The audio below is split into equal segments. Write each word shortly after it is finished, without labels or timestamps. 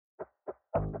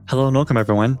Hello and welcome,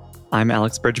 everyone. I'm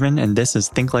Alex Bridgman, and this is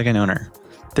Think Like an Owner.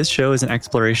 This show is an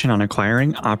exploration on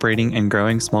acquiring, operating, and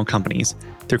growing small companies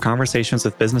through conversations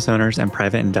with business owners and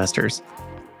private investors.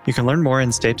 You can learn more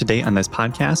and stay up to date on this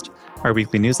podcast, our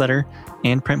weekly newsletter,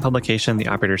 and print publication, The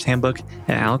Operator's Handbook,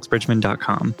 at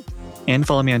alexbridgman.com. And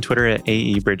follow me on Twitter at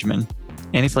AEBridgman.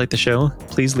 And if you like the show,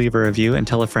 please leave a review and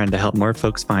tell a friend to help more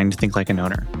folks find Think Like an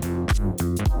Owner.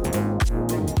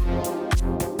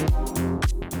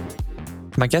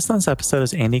 My guest on this episode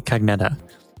is Andy Cagnetta.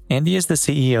 Andy is the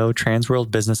CEO of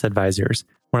Transworld Business Advisors,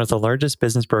 one of the largest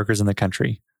business brokers in the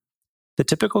country. The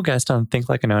typical guest on Think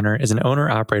Like an Owner is an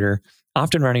owner-operator,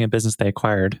 often running a business they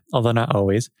acquired, although not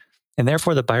always, and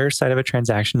therefore the buyer's side of a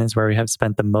transaction is where we have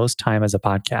spent the most time as a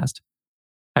podcast.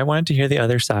 I wanted to hear the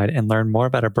other side and learn more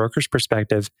about a broker's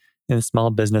perspective in the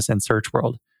small business and search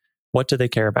world. What do they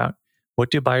care about? What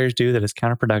do buyers do that is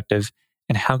counterproductive?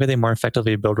 And how can they more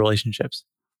effectively build relationships?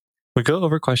 We go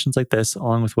over questions like this,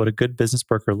 along with what a good business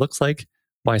broker looks like,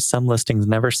 why some listings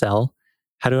never sell,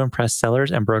 how to impress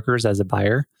sellers and brokers as a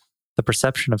buyer, the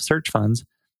perception of search funds,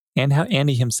 and how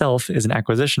Andy himself is an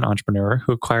acquisition entrepreneur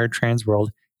who acquired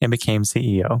Transworld and became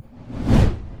CEO.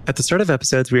 At the start of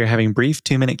episodes, we are having brief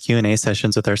 2-minute Q&A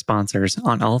sessions with our sponsors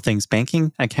on all things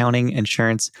banking, accounting,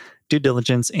 insurance, due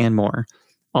diligence, and more,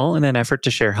 all in an effort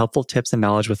to share helpful tips and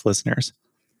knowledge with listeners.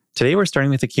 Today, we're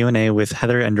starting with a Q&A with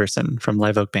Heather Anderson from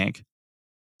Live Oak Bank.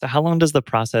 So how long does the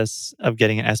process of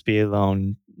getting an SBA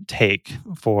loan take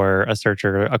for a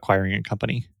searcher acquiring a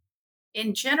company?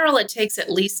 In general, it takes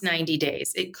at least 90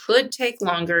 days. It could take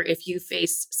longer if you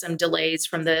face some delays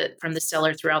from the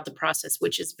seller throughout the process,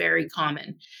 which is very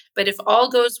common. But if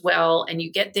all goes well and you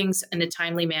get things in a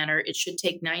timely manner, it should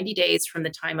take 90 days from the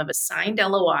time of a signed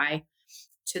LOI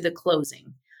to the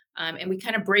closing. And we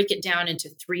kind of break it down into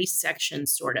 3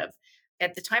 sections, sort of.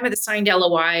 At the time of the signed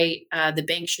LOI, the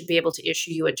bank should be able to issue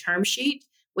you a term sheet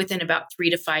within about 3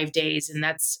 to 5 days. And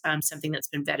that's something that's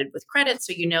been vetted with credit.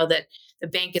 So you know that the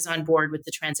bank is on board with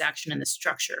the transaction and the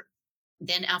structure.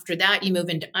 Then after that, you move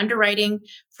into underwriting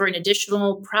for an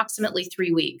additional approximately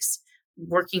 3 weeks,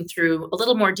 working through a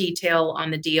little more detail on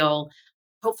the deal,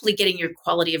 hopefully getting your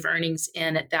quality of earnings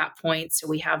in at that point. So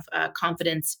we have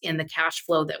confidence in the cash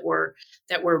flow that we're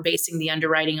basing the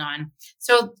underwriting on.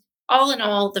 So all in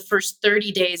all, the first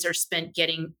 30 days are spent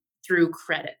getting through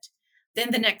credit. Then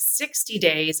the next 60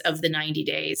 days of the 90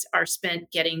 days are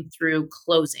spent getting through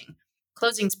closing.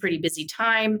 Closing's pretty busy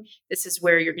time. This is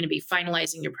where you're going to be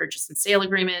finalizing your purchase and sale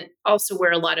agreement, also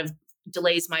where a lot of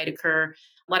delays might occur.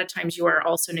 A lot of times you are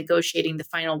also negotiating the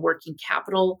final working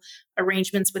capital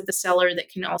arrangements with the seller that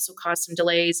can also cause some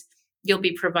delays. You'll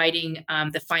be providing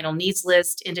the final needs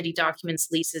list, entity documents,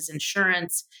 leases,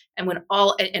 insurance, and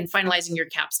finalizing your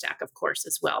cap stack, of course,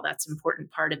 as well. That's an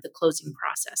important part of the closing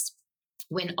process.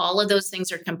 When all of those things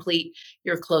are complete,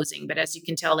 you're closing. But as you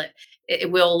can tell,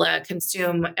 it will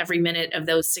consume every minute of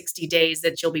those 60 days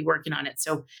that you'll be working on it.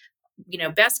 So,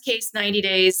 best case 90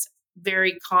 days,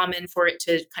 very common for it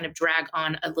to kind of drag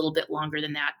on a little bit longer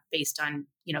than that based on,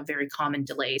 very common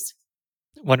delays.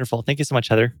 Wonderful. Thank you so much,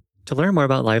 Heather. To learn more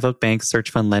about Live Oak Bank's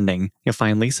Search Fund Lending, you'll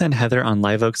find Lisa and Heather on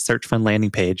Live Oak's Search Fund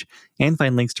landing page and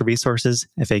find links to resources,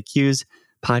 FAQs,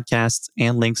 podcasts,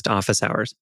 and links to office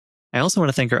hours. I also want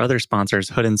to thank our other sponsors,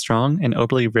 Hood and Strong and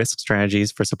Oberly Risk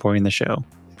Strategies, for supporting the show.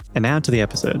 And now to the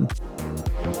episode.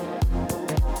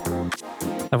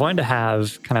 I wanted to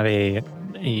have kind of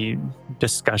a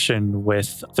discussion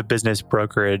with the business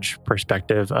brokerage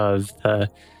perspective of the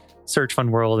search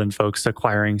fund world and folks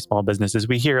acquiring small businesses.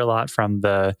 We hear a lot from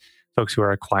the folks who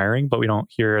are acquiring, but we don't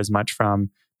hear as much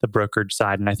from the brokerage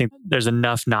side. And I think there's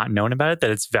enough not known about it that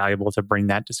it's valuable to bring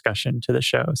that discussion to the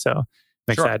show. So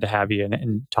I'm excited to have you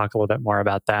and talk a little bit more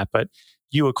about that. But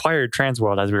you acquired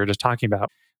Transworld, as we were just talking about,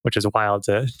 which is wild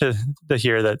to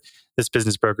hear that this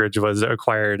business brokerage was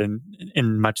acquired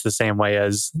in much the same way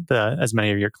as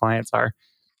many of your clients are.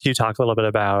 Can you talk a little bit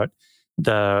about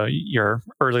your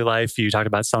early life? You talked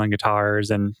about selling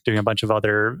guitars and doing a bunch of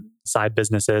other side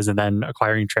businesses and then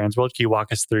acquiring Transworld. Can you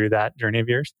walk us through that journey of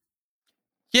yours?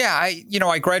 Yeah,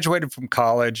 I graduated from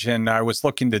college and I was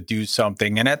looking to do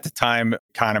something. And at the time,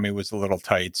 economy was a little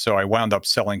tight. So I wound up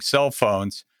selling cell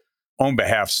phones on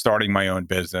behalf, starting my own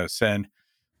business. And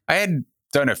I had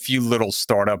done a few little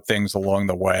startup things along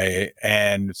the way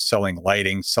and selling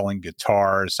lighting, selling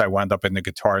guitars. I wound up in the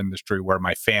guitar industry where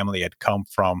my family had come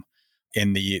from.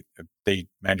 They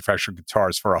manufactured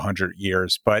guitars for 100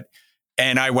 years.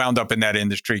 And I wound up in that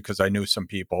industry because I knew some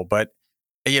people. But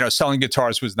selling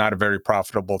guitars was not a very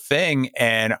profitable thing.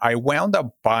 And I wound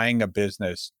up buying a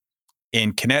business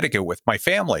in Connecticut with my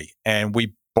family. And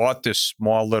we bought this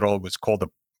small little, it was called a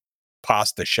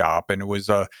pasta shop, and it was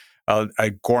a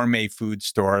gourmet food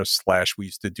store / we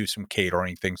used to do some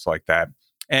catering, things like that.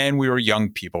 And we were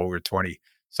young people. We were 20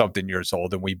 something years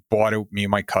old, and we bought it, me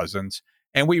and my cousins,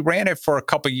 and we ran it for a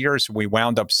couple of years. And we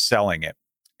wound up selling it.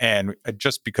 And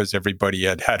just because everybody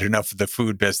had had enough of the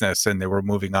food business and they were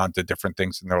moving on to different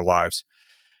things in their lives.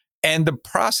 And the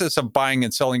process of buying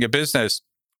and selling a business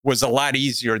was a lot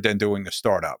easier than doing a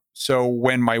startup. So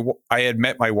when I had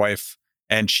met my wife,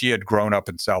 and she had grown up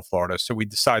in South Florida, so we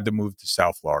decided to move to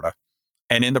South Florida.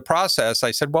 And in the process,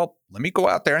 I said, well, let me go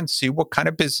out there and see what kind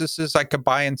of businesses I could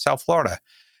buy in South Florida.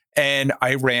 And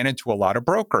I ran into a lot of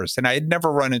brokers, and I had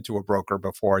never run into a broker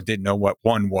before. I didn't know what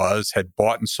one was, had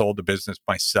bought and sold a business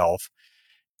myself.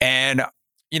 And,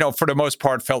 for the most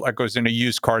part, felt like I was in a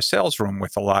used car sales room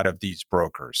with a lot of these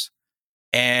brokers.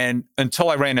 And until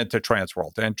I ran into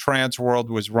Transworld, and Transworld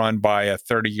was run by a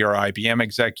 30-year IBM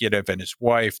executive and his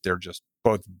wife. They're just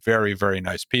both very, very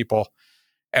nice people.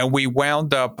 And we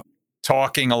wound up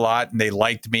talking a lot, and they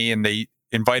liked me, and they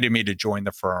invited me to join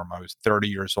the firm. I was 30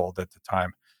 years old at the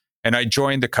time. And I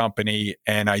joined the company,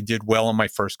 and I did well in my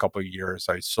first couple of years.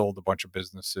 I sold a bunch of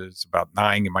businesses, about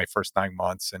 9 in my first 9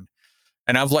 months. And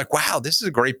I was like, wow, this is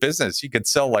a great business. You could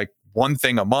sell like one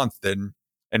thing a month and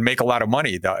make a lot of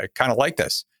money. I kind of like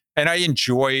this. And I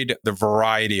enjoyed the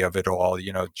variety of it all,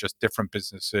 just different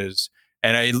businesses.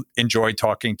 And I enjoyed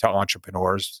talking to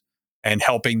entrepreneurs and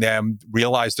helping them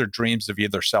realize their dreams of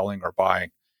either selling or buying.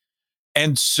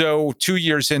 And so 2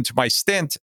 years into my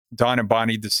stint, Don and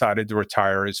Bonnie decided to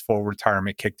retire. His full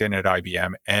retirement kicked in at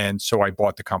IBM. And so I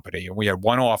bought the company. And we had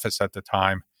one office at the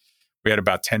time. We had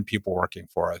about 10 people working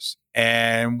for us.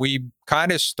 And we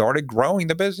kind of started growing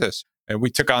the business. And we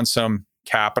took on some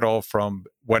capital from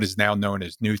what is now known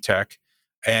as Newtek.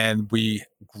 And we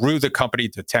grew the company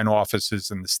to 10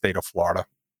 offices in the state of Florida.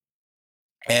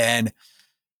 And,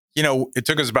 it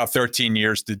took us about 13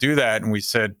 years to do that. And we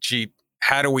said, gee,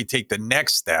 how do we take the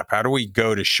next step? How do we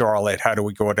go to Charlotte? How do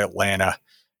we go to Atlanta?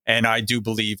 And I do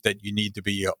believe that you need to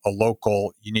be a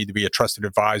local, you need to be a trusted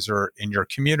advisor in your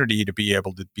community to be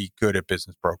able to be good at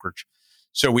business brokerage.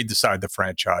 So we decided to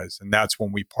franchise. And that's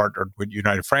when we partnered with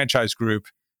United Franchise Group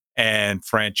and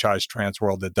franchised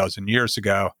Transworld a dozen years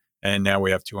ago. And now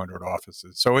we have 200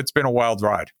 offices. So it's been a wild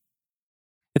ride.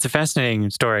 It's a fascinating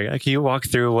story. Can you walk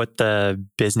through what the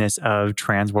business of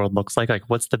Transworld looks like? Like,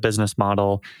 what's the business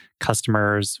model,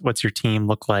 customers, what's your team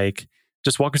look like?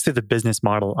 Just walk us through the business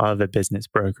model of a business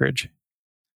brokerage.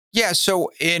 Yeah.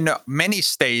 So in many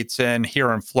states, and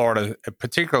here in Florida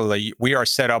particularly, we are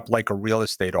set up like a real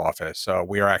estate office.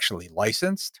 We are actually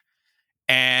licensed,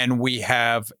 and we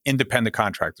have independent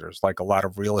contractors like a lot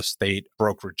of real estate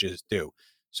brokerages do.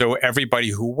 So everybody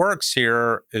who works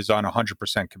here is on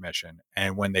 100% commission.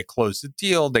 And when they close the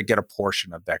deal, they get a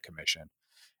portion of that commission.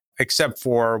 Except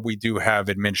for we do have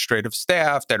administrative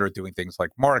staff that are doing things like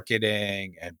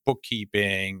marketing and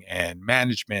bookkeeping and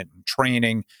management and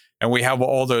training. And we have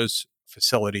all those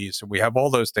facilities, and we have all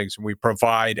those things. And we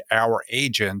provide our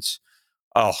agents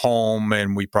a home,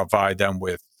 and we provide them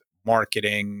with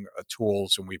marketing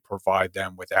tools, and we provide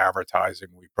them with advertising.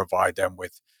 We provide them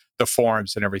with the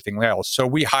forms and everything else. So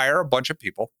we hire a bunch of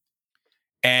people,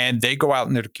 and they go out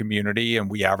into the community, and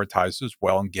we advertise as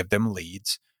well and give them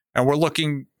leads. And we're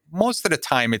looking, most of the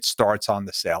time it starts on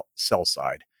the sell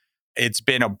side. It's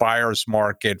been a buyer's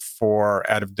market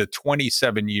out of the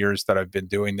 27 years that I've been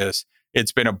doing this,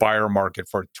 it's been a buyer market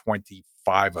for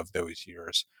 25 of those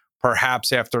years.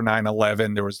 Perhaps after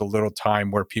 9/11, there was a little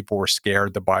time where people were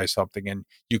scared to buy something and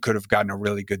you could have gotten a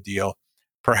really good deal.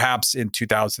 Perhaps in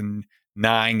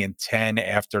 2009 and 10,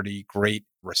 after the Great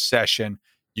Recession,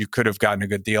 you could have gotten a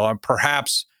good deal. And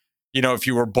perhaps, if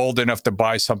you were bold enough to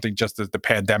buy something just as the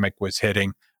pandemic was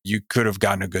hitting, you could have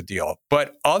gotten a good deal.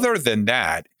 But other than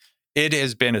that, it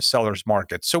has been a seller's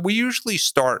market. So we usually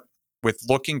start with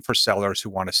looking for sellers who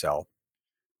want to sell.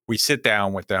 We sit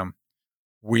down with them.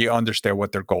 We understand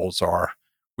what their goals are.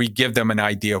 We give them an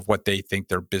idea of what they think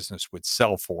their business would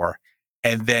sell for.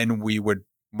 And then we would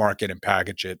market and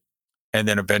package it. And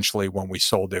then eventually when we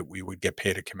sold it, we would get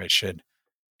paid a commission,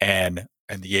 and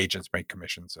the agents make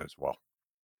commissions as well.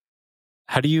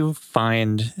 How do you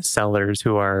find sellers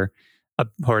who are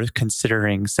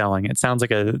considering selling? It sounds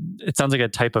like a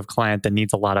type of client that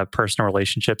needs a lot of personal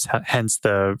relationships, hence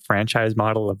the franchise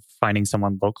model of finding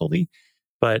someone locally.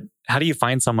 But how do you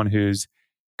find someone who's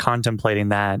contemplating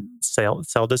that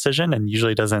sell decision and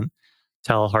usually doesn't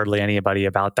tell hardly anybody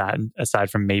about that aside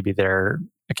from maybe their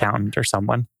accountant or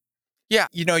someone? Yeah,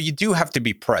 you do have to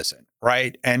be present,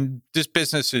 right? And this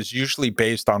business is usually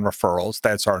based on referrals.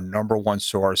 That's our number one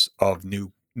source of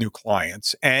new new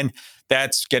clients. And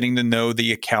that's getting to know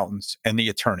the accountants and the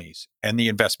attorneys and the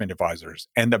investment advisors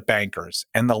and the bankers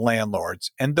and the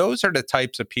landlords. And those are the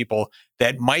types of people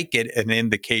that might get an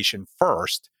indication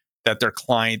first that their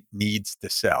client needs to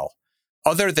sell.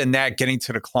 Other than that, getting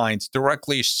to the clients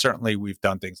directly, certainly we've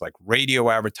done things like radio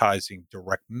advertising,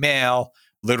 direct mail,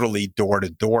 literally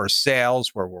door-to-door sales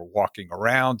where we're walking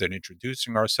around and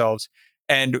introducing ourselves,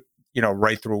 and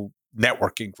right through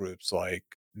networking groups like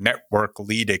Network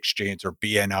Lead Exchange or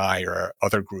BNI or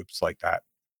other groups like that.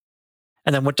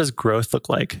 And then what does growth look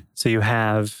like? So you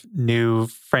have new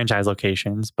franchise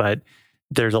locations, but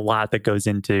there's a lot that goes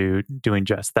into doing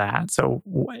just that. So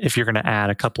if you're going to add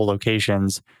a couple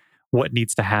locations, what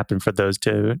needs to happen for those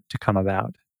to come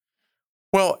about?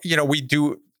 Well, we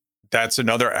do. That's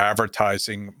another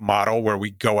advertising model where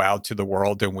we go out to the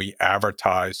world and we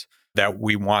advertise that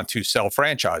we want to sell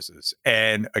franchises.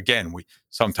 And again, we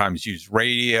sometimes use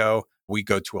radio. We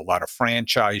go to a lot of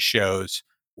franchise shows.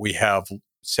 We have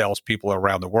salespeople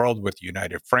around the world with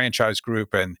United Franchise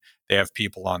Group, and they have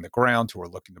people on the ground who are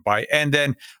looking to buy. And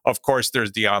then, of course,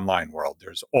 there's the online world.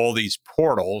 There's all these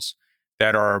portals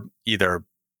that are either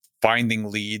finding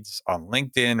leads on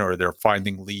LinkedIn or they're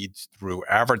finding leads through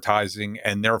advertising,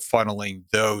 and they're funneling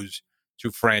those to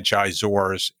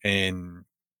franchisors in,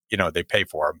 they pay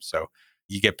for them. So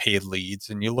you get paid leads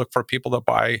and you look for people to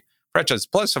buy franchises.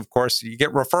 Plus, of course, you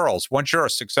get referrals. Once you're a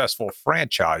successful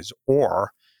franchise,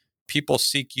 or people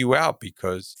seek you out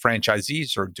because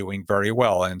franchisees are doing very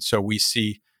well. And so we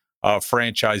see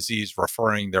franchisees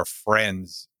referring their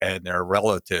friends and their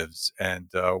relatives. And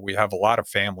we have a lot of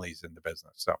families in the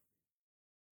business. So.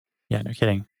 Yeah, no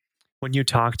kidding. When you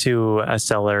talk to a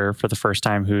seller for the first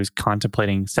time who's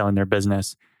contemplating selling their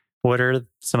business, what are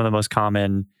some of the most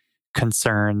common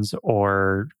concerns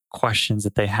or questions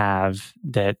that they have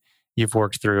that you've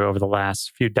worked through over the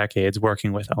last few decades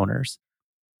working with owners?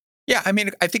 Yeah,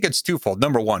 I think it's twofold.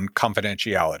 Number one,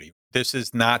 confidentiality. This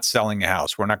is not selling a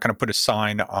house. We're not going to put a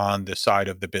sign on the side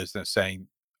of the business saying,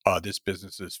 this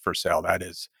business is for sale. That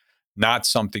is not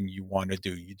something you want to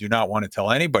do. You do not want to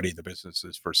tell anybody the business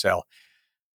is for sale.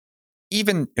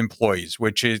 Even employees,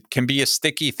 which can be a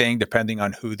sticky thing depending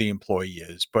on who the employee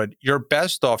is, but you're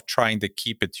best off trying to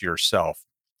keep it to yourself.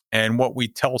 And what we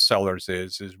tell sellers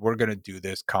is we're going to do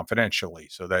this confidentially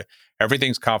so that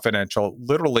everything's confidential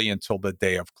literally until the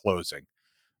day of closing.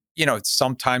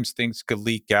 Sometimes things could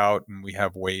leak out and we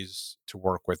have ways to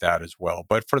work with that as well.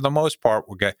 But for the most part,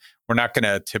 we're not going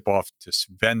to tip off to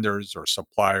vendors or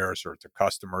suppliers or to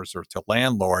customers or to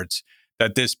landlords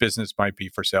that this business might be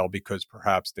for sale because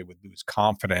perhaps they would lose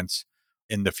confidence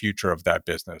in the future of that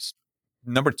business.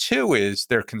 Number two is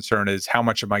their concern is, how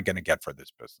much am I going to get for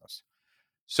this business?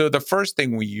 So the first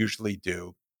thing we usually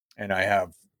do, and I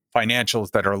have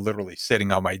financials that are literally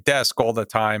sitting on my desk all the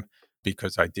time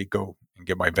because I did go and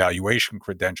get my valuation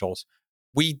credentials.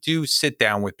 We do sit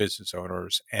down with business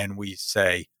owners and we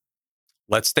say,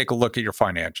 let's take a look at your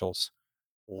financials.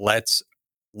 Let's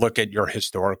look at your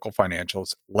historical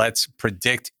financials. Let's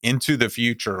predict into the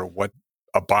future what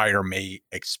a buyer may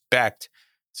expect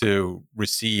to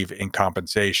receive in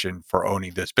compensation for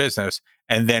owning this business.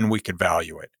 And then we could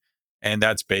value it. And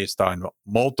that's based on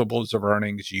multiples of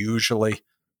earnings usually,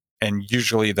 and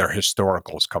usually their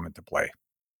historicals come into play.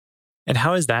 And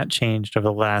how has that changed over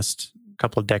the last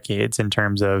couple of decades in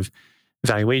terms of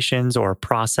valuations or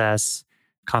process,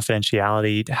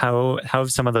 confidentiality? How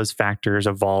have some of those factors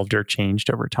evolved or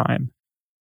changed over time?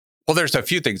 Well, there's a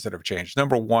few things that have changed.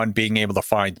 Number one, being able to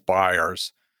find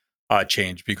buyers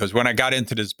changed, because when I got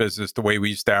into this business, the way we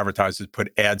used to advertise is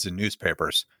put ads in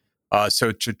newspapers.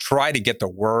 So to try to get the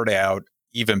word out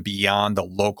even beyond the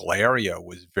local area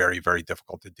was very, very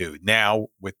difficult to do. Now,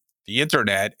 with the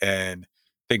internet and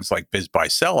things like Biz Buy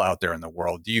Sell out there in the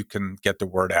world, you can get the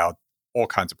word out all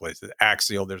kinds of places.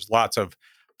 Axial, there's lots of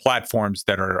platforms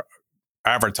that are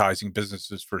advertising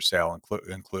businesses for sale,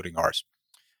 including ours.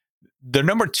 The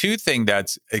number two thing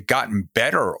that's gotten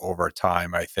better over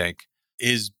time, I think,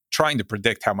 is trying to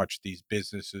predict how much these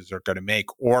businesses are going to make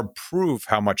or prove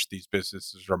how much these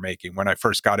businesses are making. When I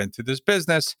first got into this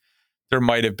business, there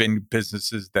might have been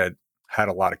businesses that had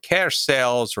a lot of cash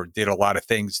sales or did a lot of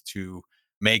things to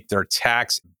make their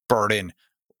tax burden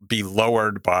be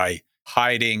lowered by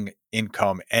hiding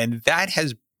income. And that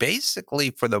has basically,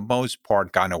 for the most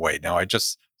part, gone away. Now, I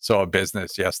just saw a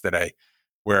business yesterday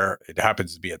where it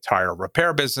happens to be a tire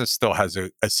repair business, still has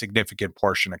a significant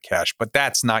portion of cash, but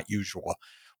that's not usual.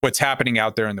 What's happening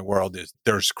out there in the world is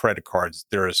there's credit cards,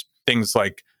 there's things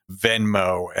like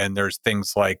Venmo, and there's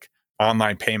things like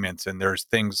online payments, and there's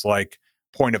things like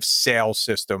point of sale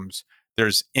systems.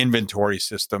 There's inventory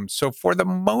systems. So for the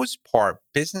most part,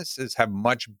 businesses have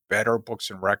much better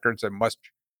books and records and much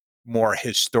more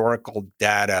historical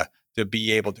data to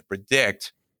be able to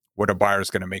predict what a buyer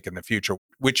is going to make in the future,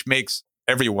 which makes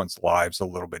everyone's lives a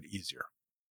little bit easier.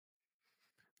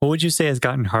 What would you say has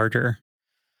gotten harder?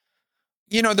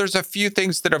 There's a few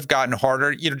things that have gotten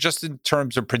harder, just in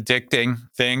terms of predicting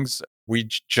things. We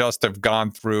just have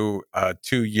gone through a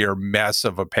 2-year mess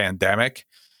of a pandemic.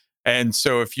 And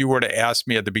so if you were to ask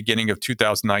me at the beginning of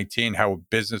 2019 how a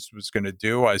business was going to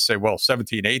do, I say, well,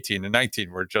 17, 18, and 19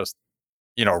 were just,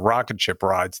 rocket ship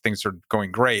rides. Things are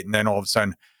going great. And then all of a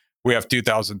sudden we have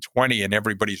 2020 and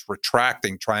everybody's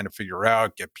retracting, trying to figure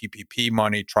out, get PPP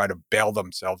money, try to bail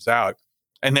themselves out.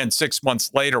 And then 6 months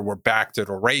later, we're back to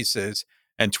the races.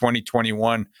 And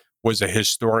 2021 was a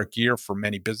historic year for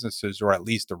many businesses, or at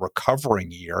least a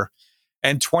recovering year.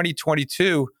 And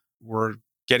 2022, we're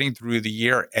getting through the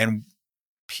year and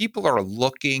people are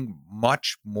looking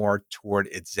much more toward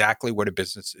exactly what a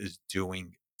business is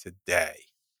doing today.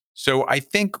 So I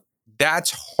think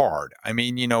that's hard. I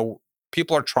mean,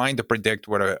 people are trying to predict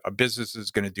what a business is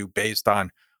going to do based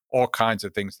on all kinds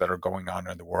of things that are going on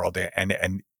in the world.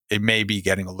 And it may be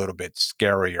getting a little bit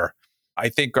scarier. I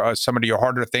think some of the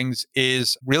harder things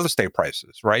is real estate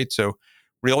prices, right? So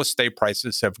real estate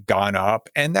prices have gone up,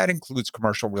 and that includes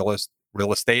commercial real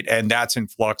estate. And that's in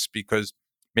flux because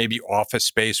maybe office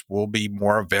space will be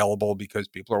more available because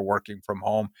people are working from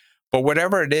home. But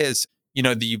whatever it is,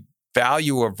 the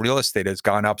value of real estate has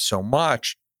gone up so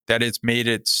much that it's made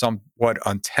it somewhat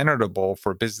untenable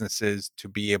for businesses to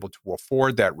be able to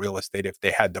afford that real estate if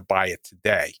they had to buy it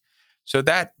today. So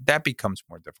that becomes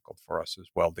more difficult for us as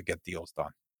well to get deals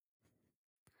done.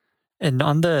 And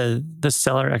on the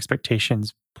seller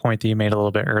expectations point that you made a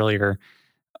little bit earlier,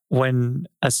 when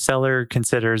a seller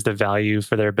considers the value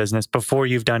for their business before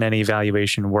you've done any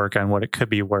valuation work on what it could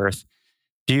be worth,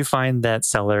 do you find that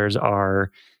sellers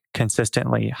are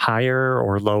consistently higher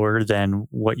or lower than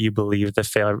what you believe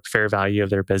the fair value of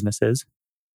their business is?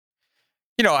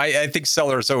 I think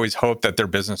sellers always hope that their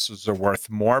businesses are worth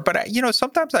more, but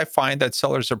sometimes I find that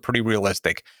sellers are pretty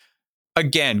realistic.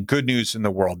 Again, good news in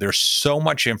the world. There's so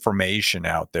much information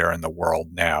out there in the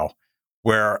world now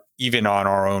where even on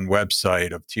our own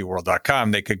website of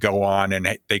tworld.com, they could go on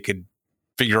and they could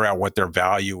figure out what their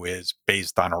value is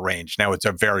based on a range. Now, it's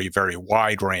a very, very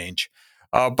wide range,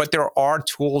 but there are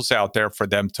tools out there for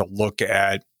them to look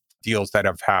at deals that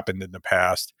have happened in the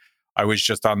past. I was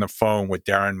just on the phone with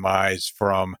Darren Mize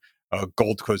from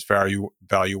Gold Coast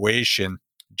Valuation,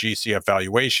 GCF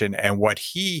Valuation, and what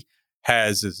he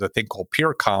has is a thing called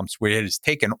peer comps, where it has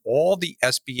taken all the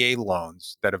SBA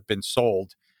loans that have been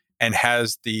sold and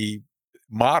has the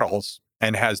models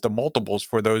and has the multiples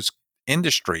for those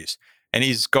industries. And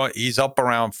he's up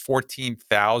around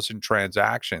 14,000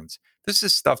 transactions. This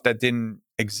is stuff that didn't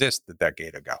exist a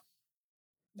decade ago.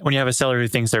 When you have a seller who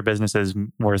thinks their business is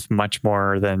worth much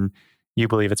more than you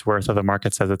believe it's worth or the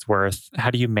market says it's worth, how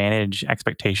do you manage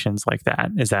expectations like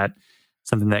that? Is that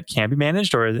something that can be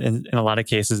managed, or in a lot of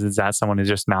cases, is that someone who's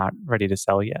just not ready to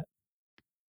sell yet?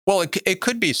 Well, it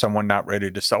could be someone not ready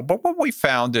to sell. But what we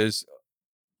found is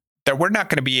that we're not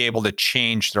going to be able to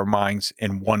change their minds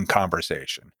in one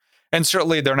conversation. And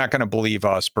certainly they're not going to believe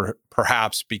us,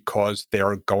 perhaps because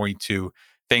they're going to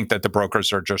think that the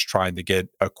brokers are just trying to get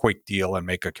a quick deal and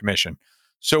make a commission.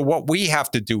 So what we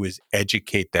have to do is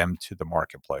educate them to the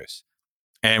marketplace.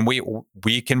 And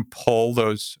we can pull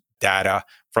those data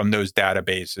from those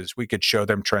databases. We could show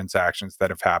them transactions that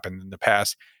have happened in the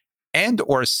past, and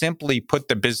or simply put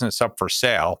the business up for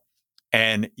sale,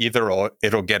 and either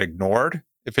it'll get ignored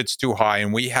if it's too high.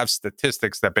 And we have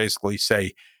statistics that basically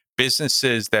say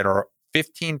businesses that are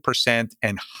 15%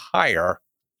 and higher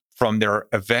from their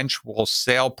eventual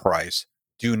sale price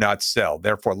do not sell.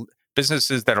 Therefore,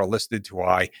 businesses that are listed too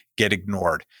high get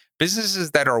ignored.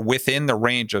 Businesses that are within the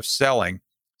range of selling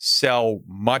sell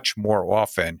much more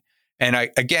often. And I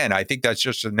think that's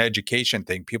just an education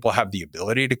thing. People have the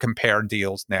ability to compare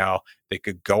deals now. They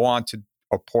could go on to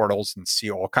portals and see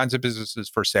all kinds of businesses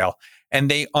for sale, and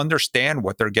they understand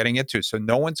what they're getting into. So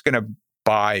no one's going to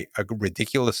buy a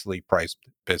ridiculously priced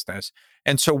business.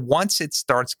 And so once it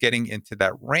starts getting into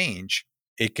that range,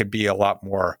 it could be a lot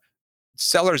more.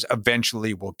 Sellers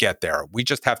eventually will get there. We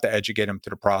just have to educate them to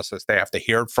the process. They have to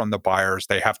hear it from the buyers.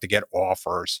 They have to get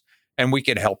offers, and we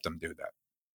can help them do that.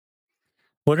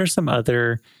 What are some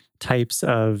other types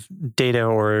of data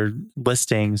or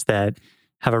listings that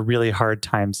have a really hard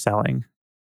time selling?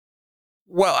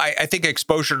 Well, I think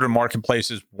exposure to the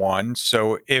marketplace is one.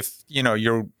 So if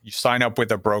you sign up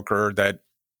with a broker that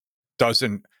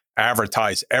doesn't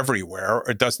advertise everywhere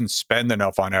or doesn't spend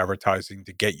enough on advertising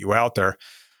to get you out there,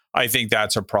 I think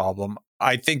that's a problem.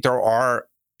 I think there are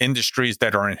industries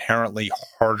that are inherently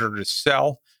harder to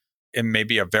sell and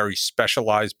maybe a very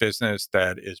specialized business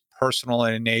that is personal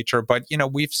in nature. But,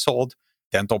 we've sold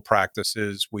dental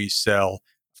practices, we sell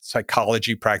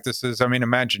psychology practices. I mean,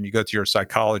 imagine you go to your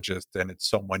psychologist and it's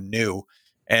someone new.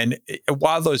 And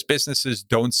while those businesses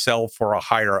don't sell for a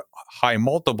high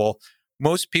multiple,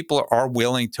 most people are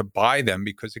willing to buy them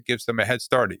because it gives them a head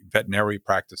start. Veterinary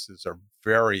practices are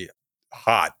very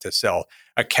hot to sell.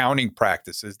 Accounting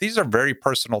practices, these are very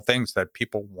personal things that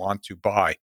people want to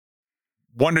buy.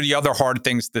 One of the other hard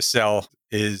things to sell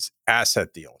is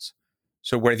asset deals.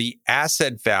 So, where the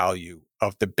asset value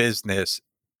of the business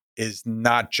is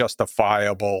not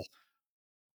justifiable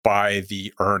by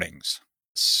the earnings.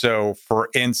 So, for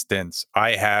instance,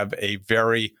 I have a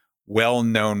very well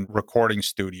known recording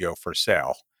studio for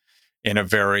sale in a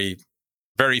very,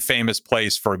 very famous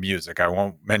place for music. I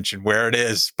won't mention where it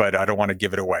is, but I don't want to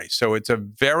give it away. So, it's a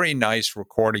very nice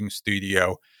recording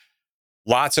studio.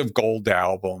 Lots of gold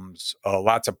albums,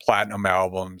 lots of platinum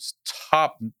albums,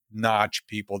 top notch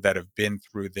people that have been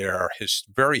through there,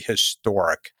 very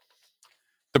historic.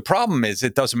 The problem is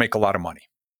it doesn't make a lot of money.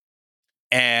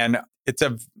 And it's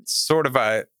a sort of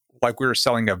like we were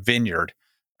selling a vineyard.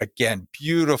 Again,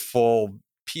 beautiful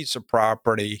piece of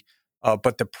property.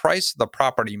 But the price of the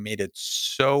property made it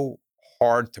so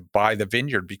hard to buy the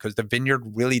vineyard because the vineyard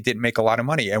really didn't make a lot of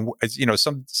money. And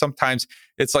sometimes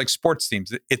it's like sports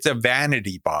teams. It's a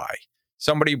vanity buy.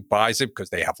 Somebody buys it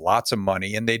because they have lots of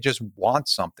money and they just want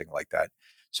something like that.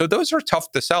 So those are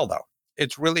tough to sell, though.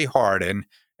 It's really hard.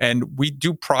 And we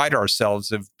do pride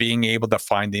ourselves of being able to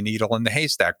find the needle in the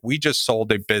haystack. We just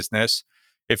sold a business.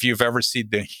 If you've ever seen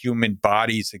the human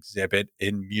bodies exhibit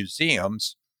in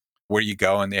museums, where you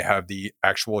go and they have the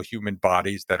actual human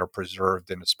bodies that are preserved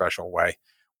in a special way,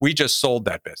 we just sold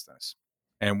that business,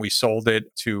 and we sold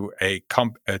it to a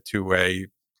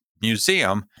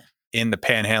museum in the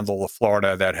Panhandle of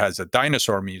Florida that has a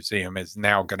dinosaur museum. Is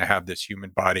now going to have this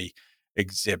human body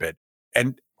exhibit,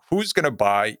 and who's going to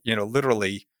buy?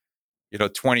 Literally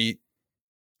 20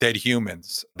 dead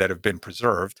humans that have been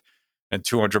preserved and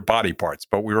 200 body parts,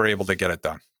 but we were able to get it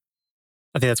done.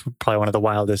 I think that's probably one of the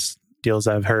wildest deals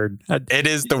I've heard. It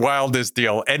is the wildest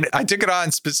deal. And I took it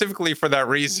on specifically for that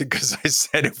reason because I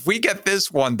said, if we get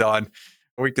this one done,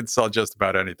 we can sell just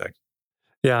about anything.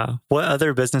 Yeah. What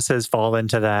other businesses fall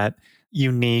into that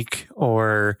unique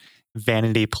or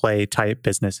vanity play type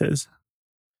businesses?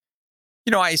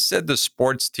 I said the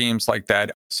sports teams like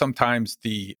that. Sometimes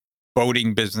the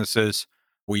boating businesses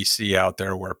we see out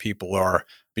there where people are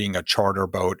being a charter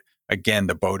boat. Again,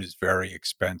 the boat is very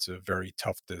expensive, very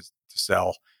tough to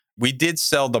sell. We did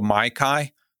sell the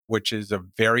Maikai, which is a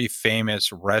very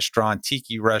famous restaurant,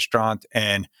 tiki restaurant.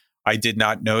 And I did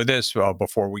not know this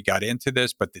before we got into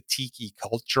this, but the tiki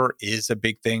culture is a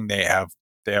big thing. They have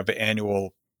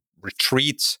annual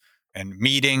retreats and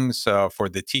meetings for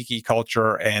the tiki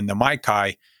culture. And the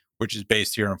Maikai, which is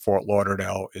based here in Fort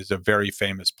Lauderdale, is a very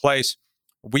famous place.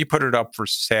 We put it up for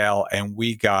sale and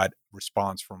we got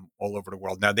response from all over the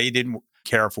world. Now, they didn't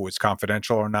care if it was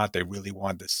confidential or not. They really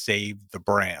wanted to save the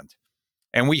brand.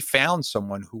 And we found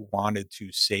someone who wanted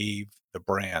to save the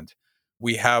brand.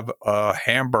 We have a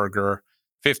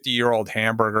 50-year-old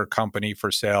hamburger company for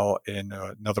sale in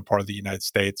another part of the United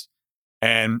States.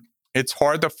 And it's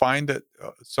hard to find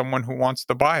someone who wants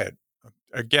to buy it.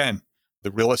 Again, the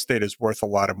real estate is worth a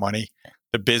lot of money.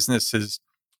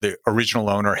 The original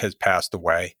owner has passed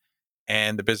away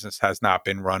and the business has not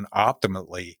been run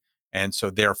optimally. And so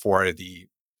therefore the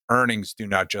earnings do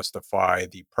not justify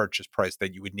the purchase price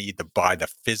that you would need to buy the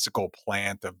physical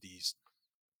plant of these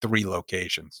 3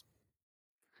 locations.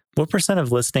 What %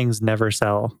 of listings never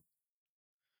sell?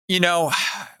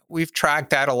 We've tracked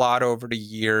that a lot over the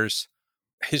years.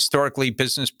 Historically,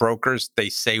 business brokers, they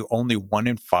say only 1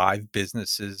 in 5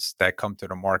 businesses that come to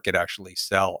the market actually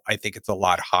sell. I think it's a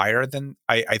lot higher than,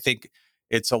 I think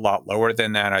it's a lot lower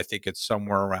than that. I think it's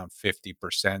somewhere around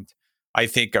 50%. I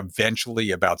think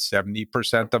eventually about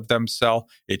 70% of them sell.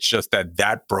 It's just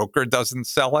that broker doesn't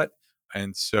sell it.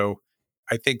 And so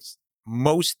I think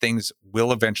most things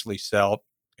will eventually sell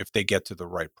if they get to the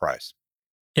right price.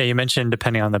 Yeah, you mentioned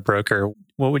depending on the broker.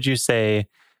 What would you say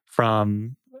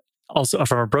from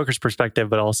a broker's perspective,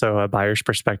 but also a buyer's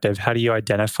perspective? How do you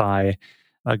identify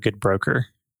a good broker?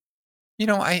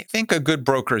 I think a good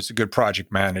broker is a good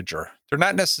project manager. They're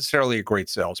not necessarily a great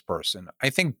salesperson.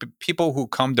 I think people who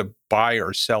come to buy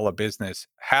or sell a business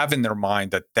have in their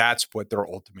mind that that's what their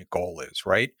ultimate goal is,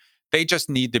 right? They just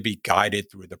need to be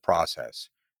guided through the process.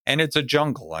 And it's a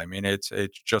jungle. I mean, it's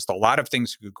just a lot of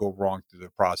things could go wrong through the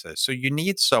process. So you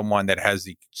need someone that has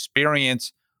the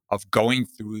experience of going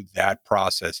through that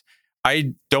process.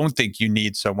 I don't think you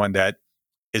need someone that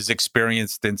is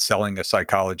experienced in selling a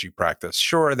psychology practice.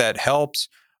 Sure, that helps,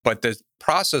 but the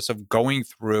process of going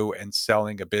through and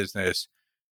selling a business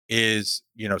is,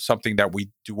 something that we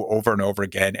do over and over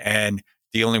again, and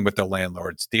dealing with the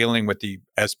landlords, dealing with the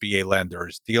SBA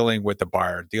lenders, dealing with the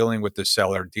buyer, dealing with the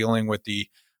seller, dealing with the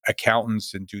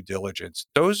accountants and due diligence.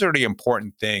 Those are the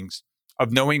important things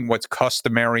of knowing what's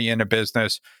customary in a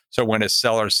business. So when a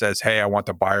seller says, "Hey, I want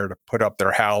the buyer to put up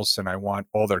their house and I want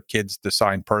all their kids to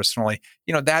sign personally,"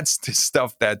 that's the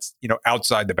stuff that's,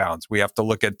 outside the bounds. We have to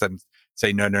look at them,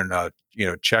 say, no, no,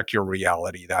 no, check your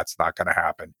reality. That's not going to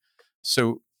happen.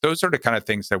 So those are the kind of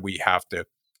things that we have to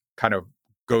kind of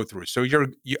go through. So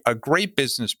a great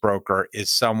business broker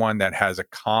is someone that has a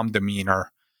calm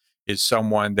demeanor, is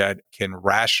someone that can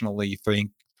rationally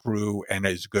think through and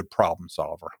is a good problem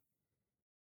solver.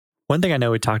 One thing I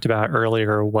know we talked about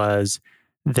earlier was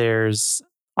there's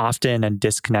often a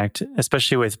disconnect,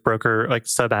 especially with like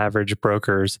sub-average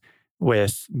brokers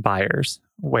with buyers,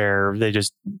 where they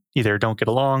just either don't get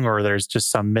along or there's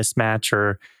just some mismatch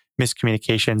or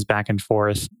miscommunications back and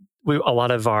forth. A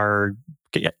lot of our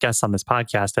guests on this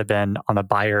podcast have been on the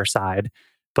buyer side,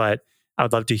 but I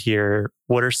would love to hear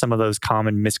what are some of those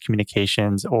common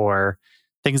miscommunications or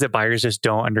things that buyers just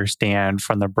don't understand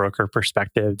from the broker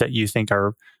perspective that you think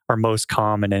are most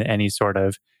common in any sort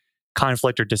of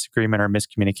conflict or disagreement or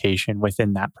miscommunication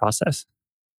within that process?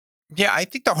 Yeah, I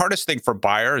think the hardest thing for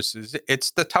buyers is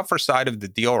it's the tougher side of the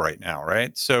deal right now,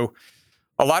 right? So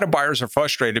a lot of buyers are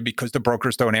frustrated because the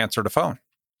brokers don't answer the phone.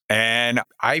 And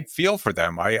I feel for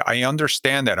them. I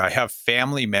understand that. I have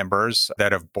family members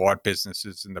that have bought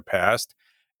businesses in the past.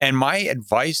 And my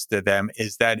advice to them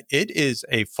is that it is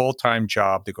a full-time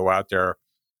job to go out there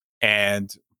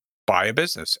and buy a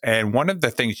business. And one of the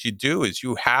things you do is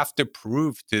you have to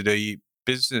prove to the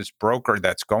business broker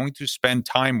that's going to spend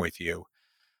time with you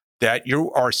that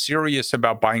you are serious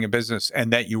about buying a business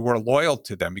and that you were loyal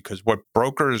to them. Because what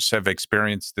brokers have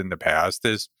experienced in the past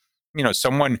is,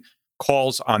 someone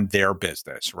calls on their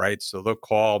business, right? So they'll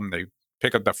call and they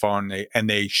pick up the phone and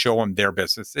they show them their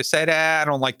business. They said, I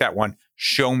don't like that one.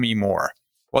 Show me more.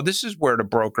 Well, this is where the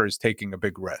broker is taking a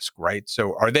big risk, right?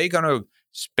 So are they going to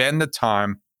spend the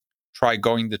time, try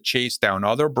going to chase down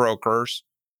other brokers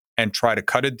and try to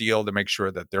cut a deal to make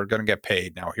sure that they're going to get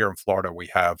paid? Now, here in Florida,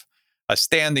 we have a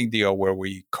standing deal where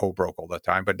we co-broke all the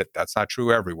time, but that's not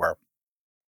true everywhere,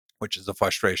 which is a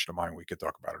frustration of mine. We could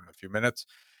talk about it in a few minutes.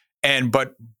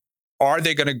 But are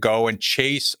they going to go and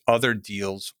chase other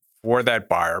deals for that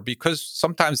buyer? Because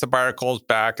sometimes the buyer calls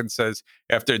back and says,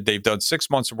 after they've done 6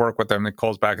 months of work with them, it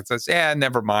calls back and says,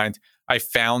 never mind. I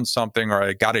found something or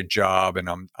I got a job and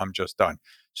I'm just done.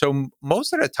 So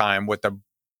most of the time, what the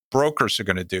brokers are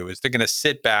going to do is they're going to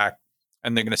sit back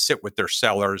and they're going to sit with their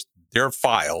sellers, their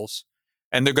files,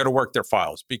 and they're going to work their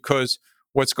files. Because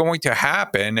what's going to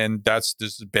happen, and this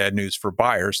is bad news for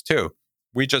buyers too.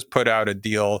 We just put out a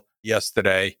deal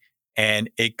yesterday and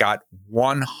it got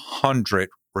 100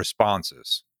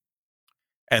 responses.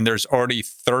 And there's already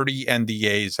 30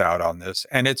 NDAs out on this.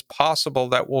 And it's possible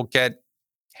that we'll get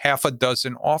half a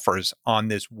dozen offers on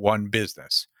this one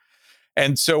business.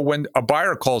 And so when a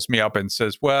buyer calls me up and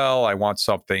says, well, I want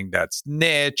something that's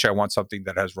niche, I want something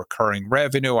that has recurring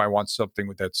revenue, I want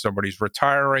something that somebody's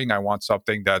retiring, I want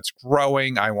something that's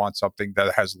growing, I want something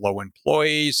that has low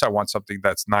employees, I want something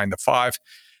that's 9 to 5.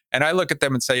 And I look at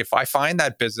them and say, if I find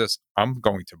that business, I'm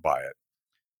going to buy it.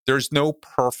 There's no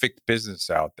perfect business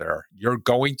out there. You're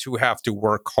going to have to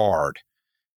work hard.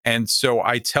 And so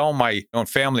I tell my own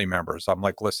family members, I'm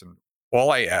like, listen,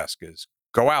 all I ask is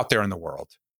go out there in the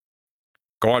world.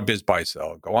 Go on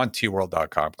BizBuySell, go on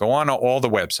tworld.com, go on all the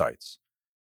websites,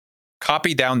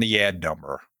 copy down the ad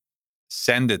number,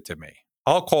 send it to me.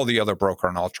 I'll call the other broker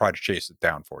and I'll try to chase it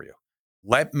down for you.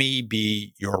 Let me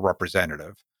be your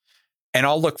representative and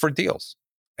I'll look for deals.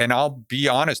 And I'll be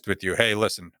honest with you. Hey,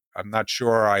 listen, I'm not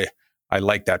sure I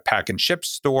like that pack and ship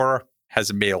store.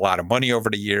 Hasn't made a lot of money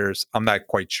over the years. I'm not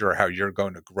quite sure how you're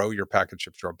going to grow your pack and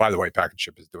ship store. By the way, pack and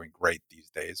ship is doing great these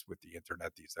days with the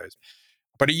internet these days.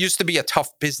 But it used to be a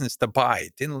tough business to buy.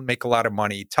 It didn't make a lot of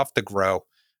money, tough to grow.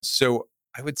 So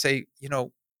I would say,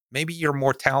 maybe you're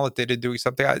more talented at doing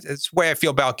something. It's the way I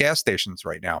feel about gas stations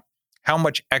right now. How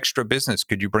much extra business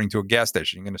could you bring to a gas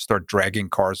station? You're going to start dragging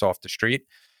cars off the street.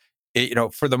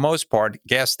 For the most part,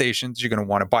 gas stations, you're going to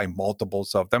want to buy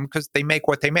multiples of them because they make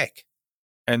what they make.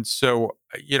 And so,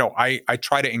 I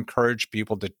try to encourage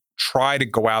people to try to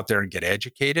go out there and get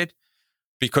educated,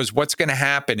 Because what's going to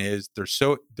happen is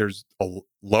there's a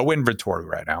low inventory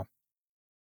right now.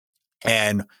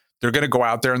 And they're going to go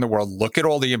out there in the world, look at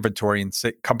all the inventory and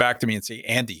come back to me and say,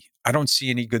 Andy, I don't see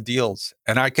any good deals.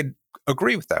 And I could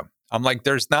agree with them. I'm like,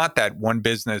 there's not that one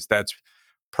business that's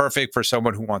perfect for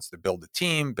someone who wants to build a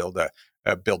team, build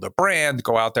a brand,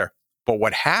 go out there. But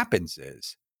what happens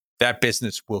is that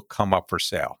business will come up for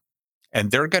sale. And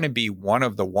they're going to be one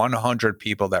of the 100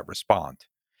 people that respond.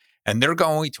 And they're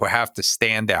going to have to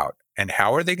stand out. And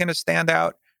how are they going to stand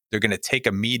out? They're going to take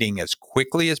a meeting as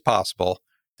quickly as possible.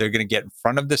 They're going to get in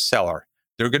front of the seller.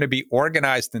 They're going to be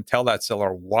organized and tell that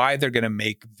seller why they're going to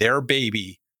make their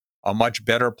baby a much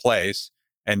better place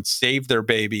and save their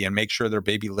baby and make sure their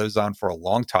baby lives on for a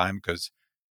long time, because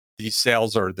these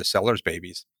sales are the seller's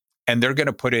babies. And they're going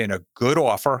to put in a good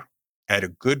offer at a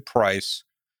good price,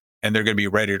 and they're going to be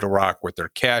ready to rock with their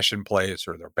cash in place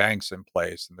or their banks in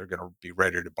place, and they're going to be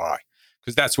ready to buy,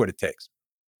 because that's what it takes.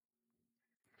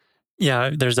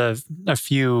 Yeah, there's a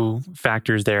few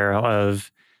factors there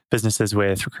of businesses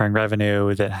with recurring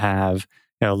revenue that have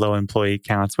low employee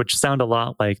counts, which sound a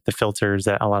lot like the filters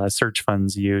that a lot of search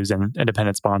funds use and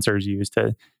independent sponsors use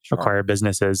to acquire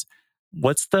businesses.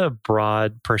 What's the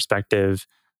broad perspective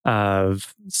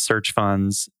of search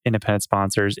funds, independent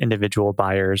sponsors, individual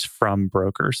buyers from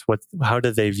brokers? How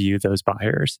do they view those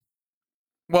buyers?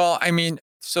 Well, I mean,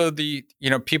 so the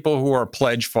people who are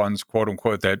pledge funds, quote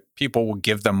unquote, that people will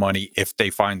give them money if they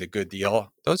find a good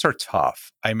deal, those are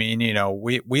tough. I mean,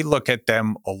 we look at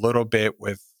them a little bit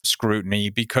with scrutiny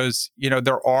because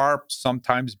there are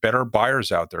sometimes better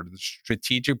buyers out there, the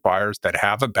strategic buyers that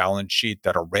have a balance sheet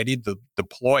that are ready to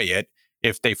deploy it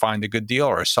if they find a good deal,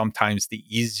 or sometimes the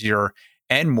easier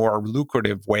and more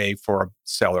lucrative way for a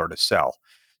seller to sell.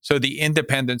 So the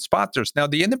independent sponsors. Now,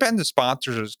 the independent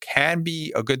sponsors can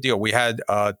be a good deal. We had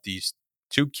these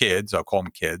two kids, I'll call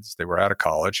them kids. They were out of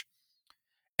college,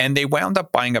 and they wound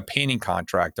up buying a painting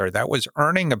contractor that was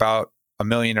earning about $1.5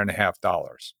 million.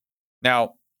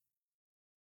 Now,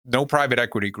 no private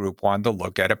equity group wanted to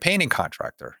look at a painting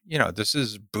contractor. This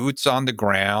is boots on the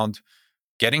ground,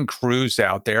 getting crews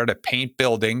out there to paint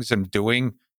buildings and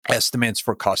doing estimates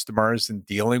for customers and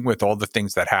dealing with all the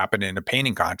things that happen in a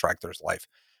painting contractor's life.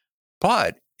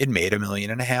 But it made $1.5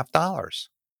 million.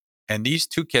 And these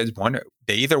two kids,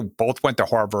 they either both went to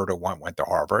Harvard or one went to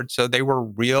Harvard. So they were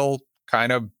real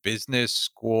kind of business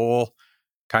school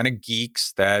kind of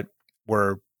geeks that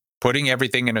were putting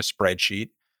everything in a spreadsheet.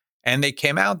 And they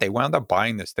came out, they wound up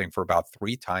buying this thing for about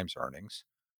 3 times earnings,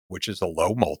 which is a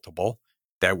low multiple.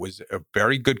 That was a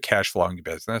very good cash flowing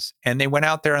business. And they went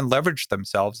out there and leveraged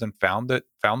themselves and found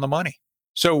the money.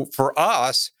 So for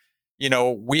us,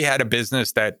 we had a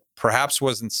business that perhaps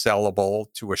wasn't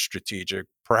sellable to a strategic,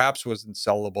 perhaps wasn't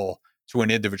sellable to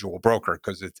an individual broker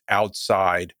because it's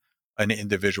outside an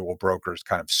individual broker's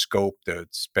kind of scope to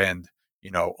spend,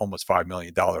 almost $5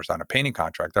 million on a painting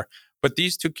contractor. But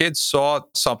these two kids saw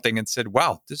something and said,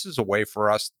 wow, this is a way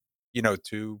for us,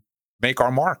 to make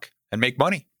our mark and make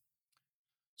money.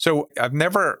 So I'm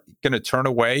never going to turn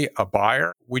away a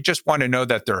buyer. We just want to know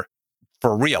that they're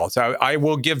for real. So I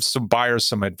will give some buyers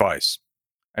some advice.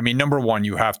 I mean, number one,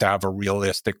 you have to have a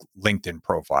realistic LinkedIn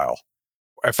profile.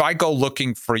 If I go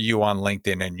looking for you on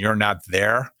LinkedIn and you're not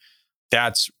there,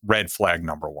 that's red flag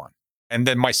number one. And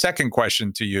then my second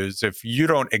question to you is, if you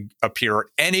don't appear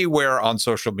anywhere on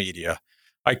social media,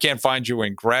 I can't find you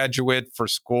in Graduate for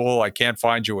school, I can't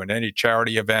find you in any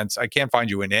charity events, I can't find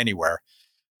you in anywhere.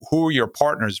 Who are your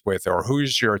partners with, or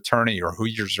who's your attorney, or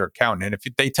who's your accountant? And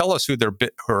if they tell us who their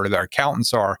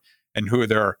accountants are and who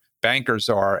their bankers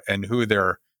are and who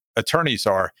their attorneys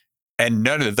are, and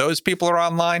none of those people are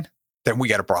online, then we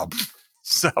got a problem.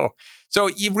 So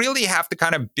you really have to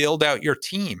kind of build out your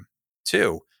team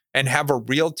too, and have a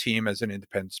real team as an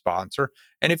independent sponsor.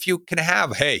 And if you can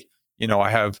have, I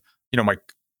have, my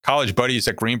college buddies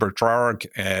at Greenberg Traurig,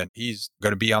 and he's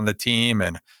going to be on the team.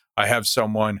 And I have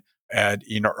someone at,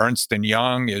 Ernst &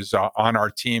 Young is on our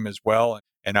team as well.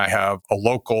 And I have a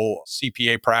local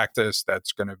CPA practice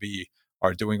that's going to be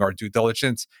doing our due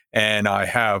diligence. And I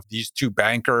have these two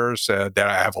bankers that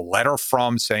I have a letter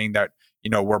from saying that,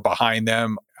 we're behind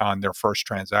them on their first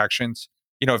transactions.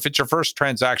 If it's your first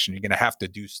transaction, you're going to have to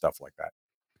do stuff like that.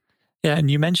 Yeah.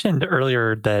 And you mentioned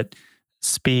earlier that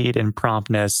speed and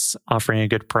promptness, offering a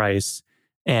good price,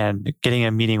 and getting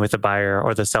a meeting with the buyer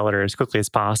or the seller as quickly as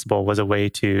possible was a way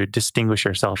to distinguish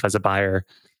yourself as a buyer.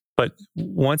 But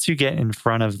once you get in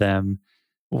front of them,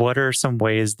 what are some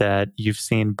ways that you've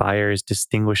seen buyers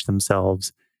distinguish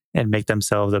themselves and make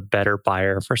themselves a better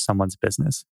buyer for someone's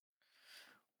business?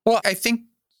 Well, I think,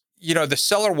 the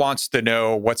seller wants to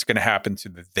know what's going to happen to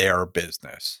their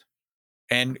business.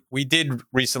 And we did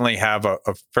recently have a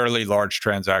fairly large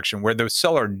transaction where the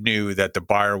seller knew that the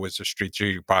buyer was a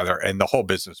strategic buyer and the whole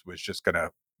business was just going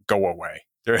to go away.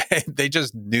 They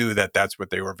just knew that that's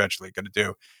what they were eventually going to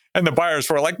do. And the buyers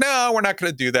were like, no, we're not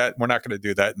going to do that. We're not going to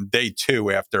do that. And day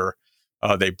two, after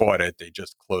they bought it, they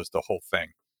just closed the whole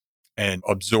thing and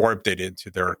absorbed it into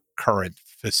their current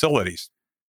facilities.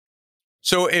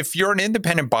 So if you're an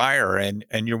independent buyer and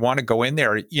you want to go in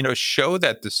there, show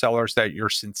that the sellers that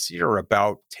you're sincere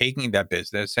about taking that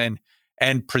business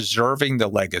and preserving the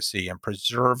legacy and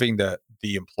preserving the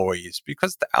employees,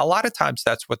 because a lot of times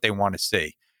that's what they want to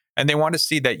see. And they want to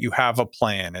see that you have a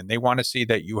plan, and they want to see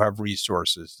that you have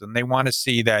resources, and they want to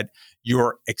see that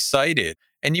you're excited,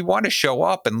 and you want to show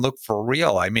up and look for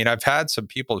real. I mean, I've had some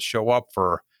people show up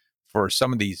for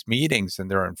some of these meetings and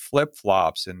they're in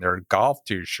flip-flops and their golf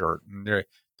t-shirt and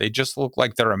they just look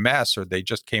like they're a mess, or they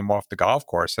just came off the golf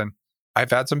course. And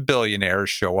I've had some billionaires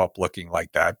show up looking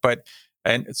like that,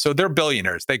 and so they're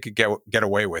billionaires, they could get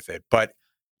away with it. But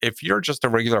if you're just a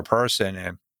regular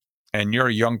person and you're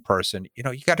a young person, you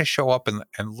got to show up and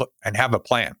look and have a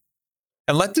plan,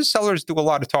 and let the sellers do a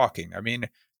lot of talking. I mean,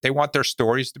 they want their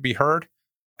stories to be heard.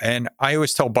 And I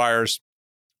always tell buyers,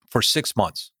 for 6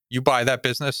 months, you buy that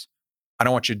business, I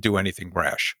don't want you to do anything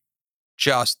rash.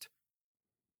 Just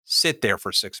sit there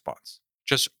for 6 months.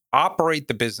 Just operate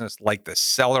the business like the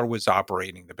seller was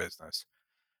operating the business.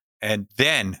 And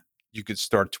then you could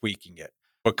start tweaking it.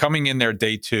 But coming in there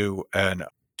day two and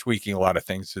tweaking a lot of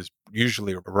things is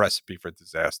usually a recipe for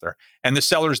disaster. And the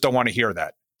sellers don't want to hear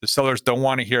that. The sellers don't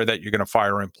want to hear that you're going to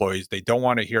fire employees. They don't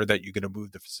want to hear that you're going to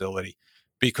move the facility,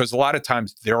 because a lot of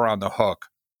times they're on the hook.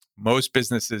 Most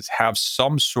businesses have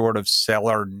some sort of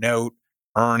seller note,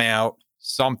 earnout,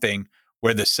 something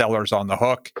where the seller's on the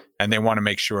hook, and they want to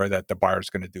make sure that the buyer's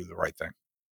going to do the right thing.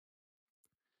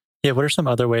 Yeah. What are some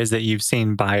other ways that you've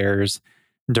seen buyers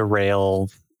derail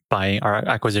buying or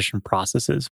acquisition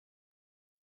processes?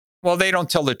 Well, they don't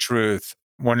tell the truth.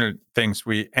 One of the things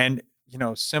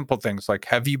simple things like,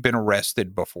 have you been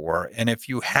arrested before? And if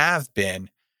you have been,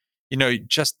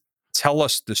 just tell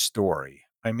us the story.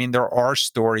 I mean, there are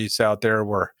stories out there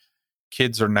where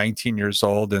kids are 19 years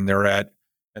old and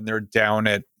they're down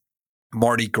at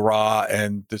Mardi Gras,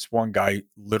 and this one guy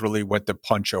literally went to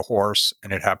punch a horse,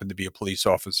 and it happened to be a police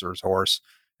officer's horse.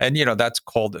 And, that's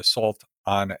called assault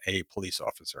on a police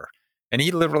officer. And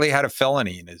he literally had a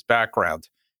felony in his background.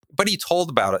 But he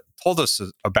told us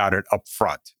about it up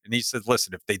front. And he said,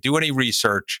 listen, if they do any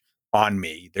research on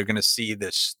me, they're going to see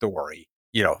this story.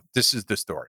 This is the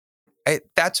story.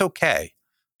 That's okay.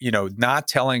 Not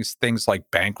telling us things like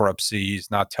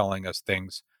bankruptcies, not telling us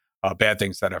things, bad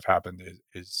things that have happened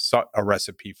is a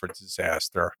recipe for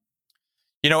disaster.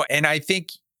 And I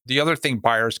think the other thing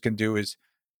buyers can do is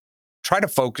try to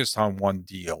focus on one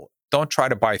deal. Don't try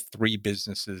to buy 3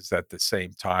 businesses at the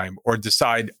same time, or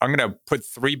decide I'm going to put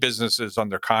 3 businesses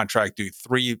under contract,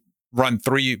 run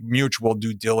 3 mutual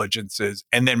due diligences,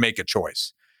 and then make a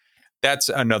choice. That's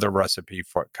another recipe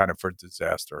for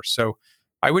disaster. So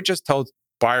I would just tell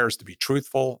buyers to be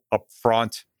truthful up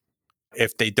front.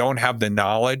 If they don't have the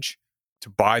knowledge to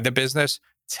buy the business,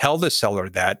 tell the seller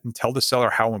that, and tell the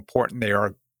seller how important they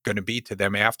are going to be to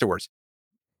them afterwards.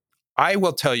 I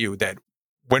will tell you that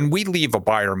when we leave a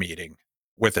buyer meeting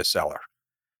with a seller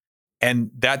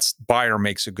and that buyer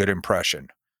makes a good impression,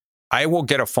 I will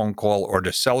get a phone call, or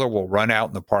the seller will run out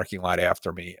in the parking lot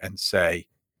after me and say,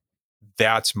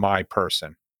 that's my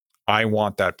person. I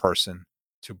want that person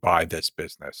to buy this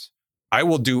business. I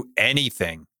will do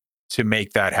anything to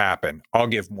make that happen. I'll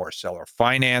give more seller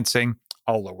financing.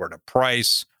 I'll lower the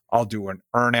price. I'll do an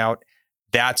earnout.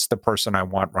 That's the person I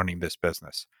want running this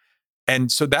business.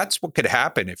 And so that's what could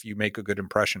happen if you make a good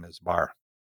impression as a buyer.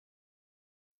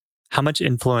 How much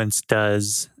influence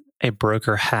does a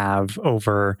broker have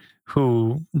over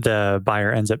who the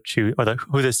buyer ends up choosing, or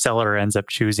who the seller ends up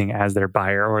choosing as their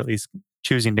buyer, or at least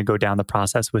choosing to go down the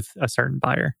process with a certain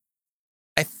buyer?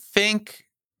 I think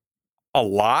a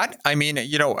lot. I mean,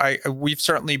 we've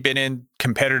certainly been in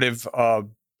competitive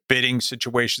bidding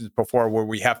situations before where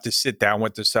we have to sit down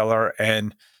with the seller,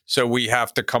 and so we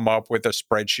have to come up with a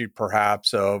spreadsheet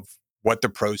perhaps of what the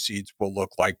proceeds will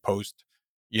look like post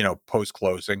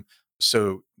closing.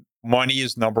 So money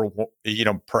is number one,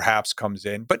 perhaps comes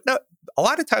in, but no, a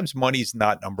lot of times money's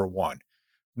not number one.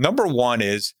 Number one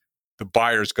is the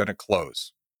buyer's going to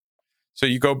close. So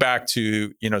you go back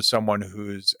to, someone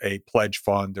who's a pledge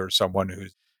fund or someone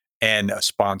and a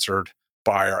sponsored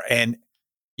buyer. And,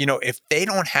 if they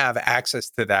don't have access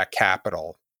to that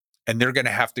capital, and they're going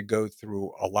to have to go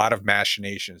through a lot of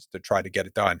machinations to try to get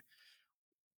it done,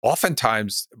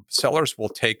 oftentimes sellers will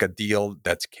take a deal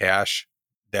that's cash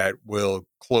that will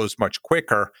close much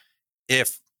quicker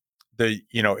if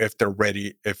if they're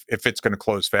ready, if it's going to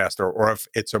close faster, or if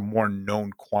it's a more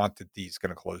known quantity is going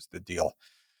to close the deal.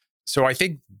 So I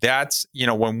think that's,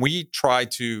 when we try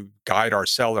to guide our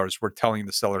sellers, we're telling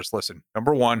the sellers, listen,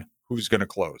 number one, who's going to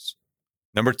close?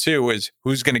 Number two is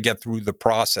who's going to get through the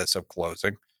process of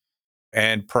closing?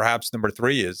 And perhaps number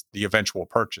three is the eventual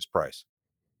purchase price.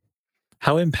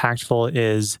 How impactful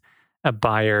is a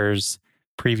buyer's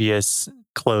previous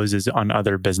closes on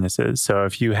other businesses? So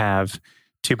if you have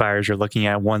two buyers you're looking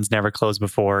at, one's never closed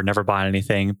before, never bought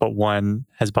anything, but one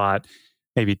has bought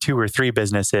maybe two or three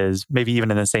businesses, maybe even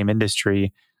in the same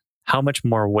industry, how much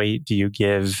more weight do you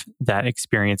give that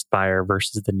experienced buyer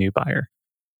versus the new buyer?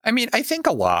 I mean, I think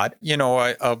a lot.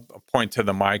 I point to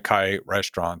the Mai Kai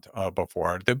restaurant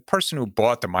before. The person who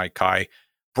bought the Mai Kai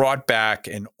brought back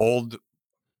an old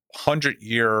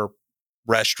 100-year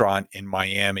restaurant in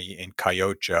Miami in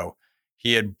Cayocho.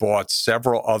 He had bought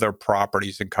several other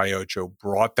properties in Cayocho,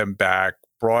 brought them back,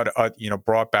 brought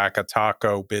back a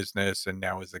taco business, and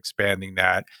now is expanding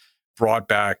that. Brought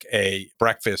back a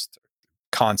breakfast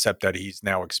concept that he's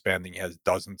now expanding. He has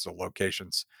dozens of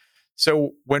locations.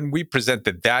 So when we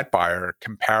presented that buyer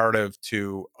comparative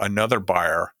to another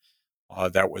buyer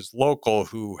that was local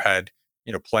who had,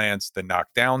 plans to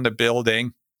knock down the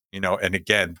building, and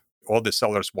again, all the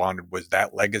sellers wanted was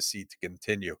that legacy to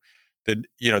continue. Then,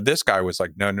 this guy was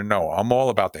like, no, I'm all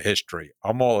about the history.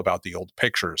 I'm all about the old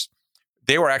pictures.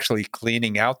 They were actually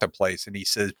cleaning out the place. And he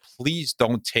says, please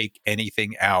don't take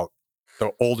anything out.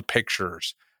 The old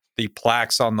pictures, the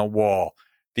plaques on the wall,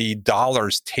 the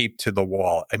dollars taped to the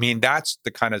wall. I mean, that's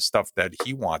the kind of stuff that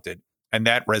he wanted. And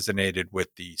that resonated with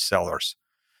the sellers.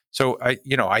 So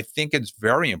I think it's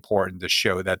very important to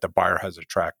show that the buyer has a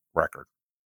track record.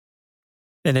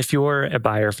 And if you're a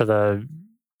buyer for the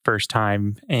first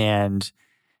time and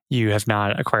you have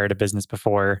not acquired a business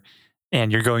before,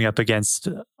 and you're going up against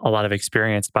a lot of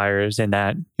experienced buyers in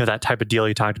that, that type of deal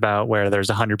you talked about where there's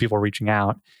 100 people reaching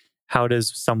out, how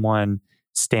does someone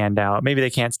stand out? Maybe they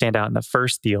can't stand out in the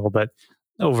first deal, but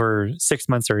over 6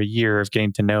 months or a year of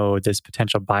getting to know this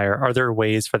potential buyer, are there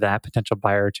ways for that potential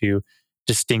buyer to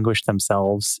distinguish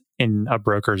themselves in a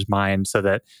broker's mind so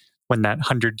that when that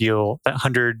 100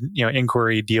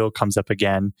 inquiry deal comes up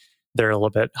again, they're a little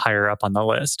bit higher up on the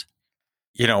list?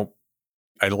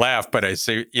 I laugh, but I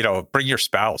say, bring your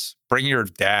spouse, bring your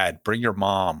dad, bring your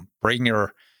mom, bring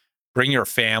your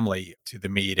family to the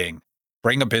meeting,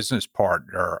 bring a business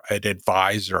partner, an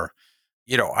advisor.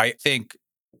 I think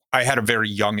I had a very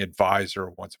young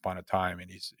advisor once upon a time, and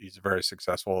he's a very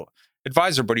successful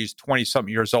advisor, but he's 20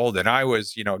 something years old. And I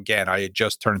was, again, I had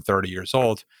just turned 30 years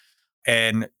old.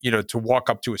 And, to walk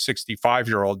up to a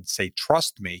 65-year-old and say,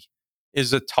 trust me,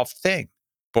 is a tough thing.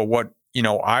 But what,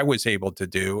 I was able to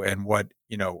do, and what,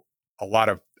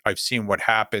 I've seen what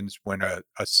happens when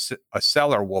a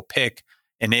seller will pick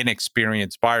an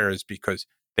inexperienced buyer is because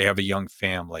they have a young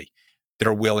family.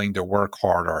 They're willing to work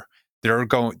harder. They're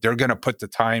going to put the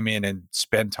time in and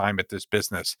spend time at this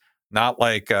business, not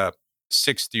like a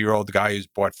 60-year-old guy who's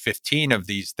bought 15 of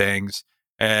these things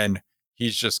and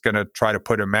he's just going to try to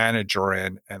put a manager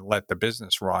in and let the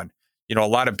business run. A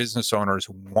lot of business owners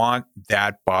want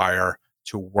that buyer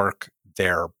to work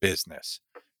their business.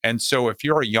 And so if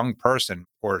you're a young person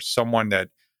or someone that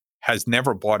has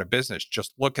never bought a business,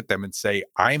 just look at them and say,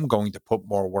 I'm going to put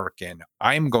more work in.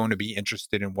 I'm going to be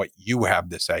interested in what you have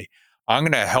to say. I'm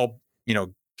going to help,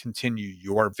 continue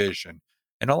your vision.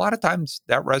 And a lot of times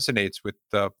that resonates with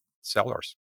the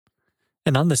sellers.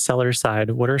 And on the seller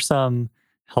side, what are some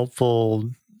helpful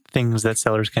things that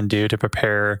sellers can do to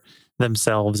prepare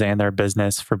themselves and their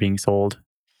business for being sold?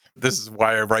 This is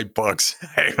why I write books.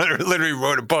 I literally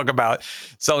wrote a book about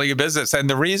selling a business. And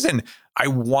the reason I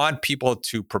want people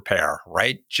to prepare,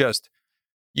 right?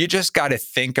 You just got to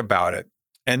think about it.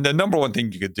 And the number one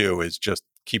thing you could do is just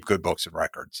keep good books and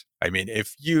records. I mean,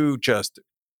 if you just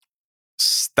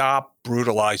stop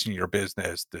brutalizing your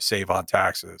business to save on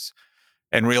taxes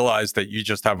and realize that you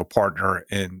just have a partner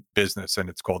in business and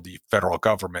it's called the federal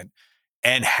government,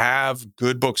 and have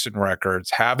good books and records,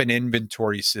 have an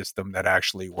inventory system that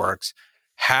actually works,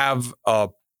 have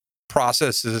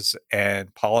processes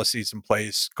and policies in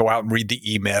place, go out and read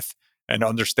the E-Myth and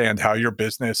understand how your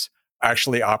business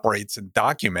actually operates and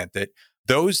document it.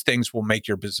 Those things will make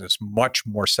your business much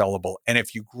more sellable. And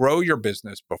if you grow your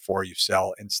business before you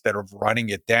sell, instead of running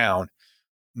it down,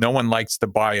 no one likes to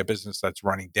buy a business that's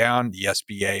running down. The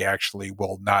SBA actually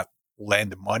will not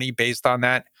lend money based on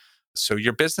that. So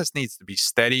your business needs to be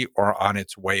steady or on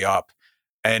its way up.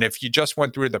 And if you just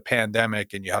went through the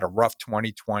pandemic and you had a rough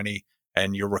 2020,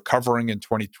 and you're recovering in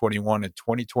 2021 and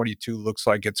 2022 looks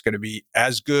like it's going to be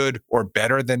as good or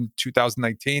better than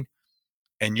 2019,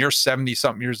 and you're 70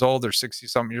 something years old or 60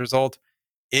 something years old,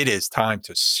 it is time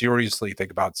to seriously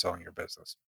think about selling your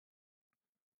business.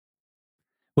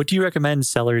 What do you recommend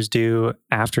sellers do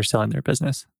after selling their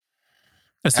business?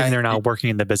 Assuming they're not working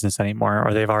in the business anymore,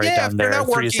 or they've already Yeah, if done they're their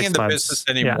not 3 to working 6 in the business months.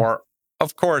 Yeah. anymore,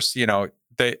 of course,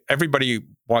 everybody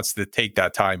wants to take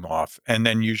that time off, and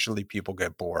then usually people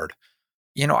get bored.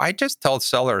 I just tell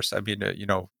sellers, I mean,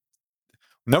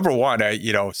 number one,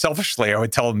 selfishly, I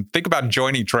would tell them, think about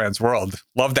joining Transworld.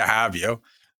 Love to have you.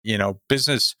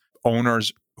 Business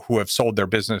owners who have sold their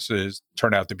businesses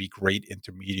turn out to be great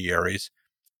intermediaries.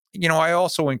 I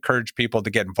also encourage people to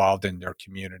get involved in their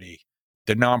community.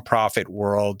 The nonprofit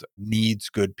world needs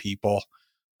good people.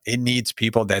 It needs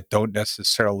people that don't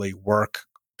necessarily work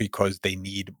because they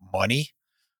need money.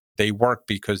 They work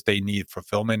because they need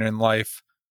fulfillment in life.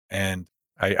 And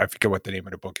I forget what the name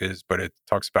of the book is, but it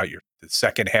talks about the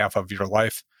second half of your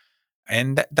life.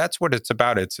 And that's what it's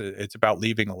about. It's about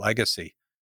leaving a legacy.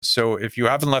 So if you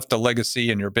haven't left a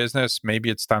legacy in your business, maybe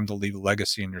it's time to leave a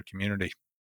legacy in your community.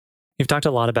 You've talked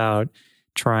a lot about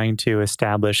trying to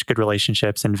establish good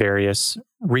relationships in various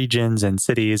regions and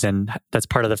cities. And that's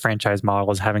part of the franchise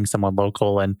model, is having someone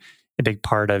local. And a big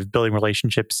part of building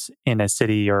relationships in a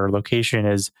city or location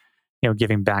is,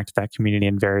 giving back to that community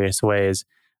in various ways.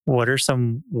 What are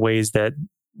some ways that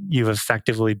you've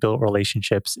effectively built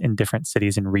relationships in different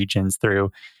cities and regions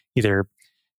through either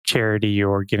charity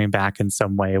or giving back in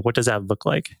some way? What does that look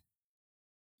like?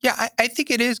 Yeah, I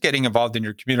think it is getting involved in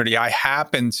your community. I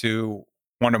happen to,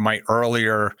 one of my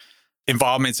earlier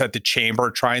involvements at the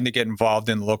chamber, trying to get involved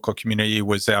in the local community,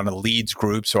 was on a leads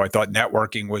group. So I thought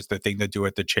networking was the thing to do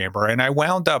at the chamber. And I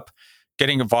wound up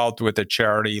getting involved with a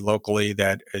charity locally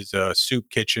that is a soup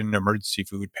kitchen, emergency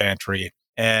food pantry.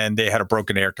 And they had a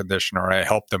broken air conditioner. I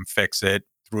helped them fix it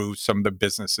through some of the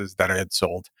businesses that I had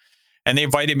sold. And they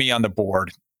invited me on the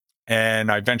board.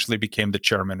 And I eventually became the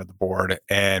chairman of the board.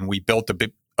 And we built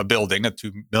a building, a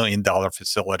 $2 million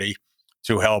facility,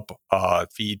 to help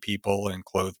feed people and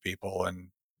clothe people and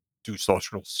do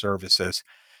social services.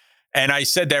 And I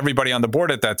said to everybody on the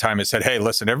board at that time, I said, hey,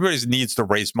 listen, everybody needs to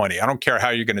raise money. I don't care how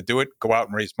you're going to do it. Go out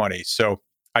and raise money. So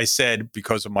I said,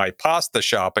 because of my pasta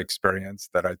shop experience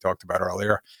that I talked about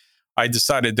earlier, I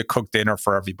decided to cook dinner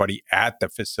for everybody at the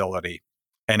facility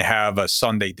and have a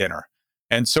Sunday dinner.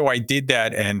 And so I did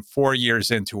that. And 4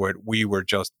 years into it, we were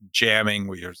just jamming.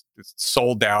 We were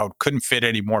sold out, couldn't fit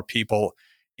any more people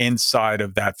inside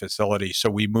of that facility. So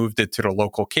we moved it to the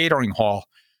local catering hall.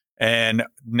 And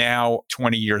now,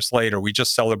 20 years later, we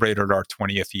just celebrated our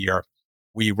 20th year.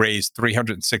 We raised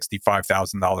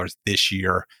 $365,000 this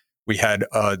year. We had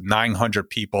 900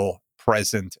 people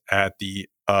present at the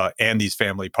Andy's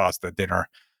Family Pasta Dinner.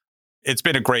 It's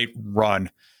been a great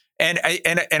run. And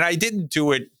I didn't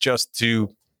do it just to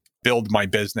build my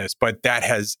business, but that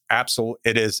has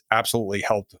absolutely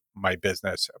helped my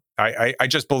business. I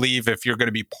just believe if you're going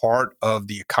to be part of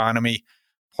the economy,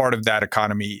 part of that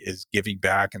economy is giving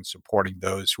back and supporting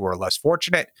those who are less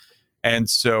fortunate. And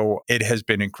so it has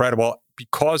been incredible.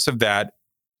 Because of that,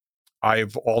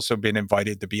 I've also been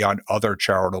invited to be on other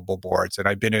charitable boards, and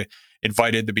I've been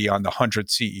invited to be on the 100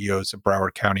 CEOs of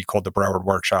Broward County, called the Broward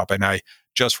Workshop. And I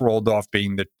just rolled off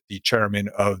being the chairman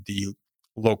of the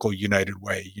local United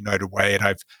Way. And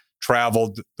I've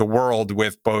traveled the world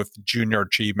with both Junior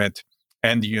Achievement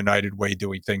and the United Way,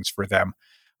 doing things for them.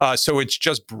 So it's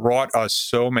just brought us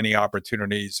so many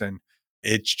opportunities, and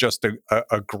it's just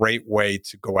a great way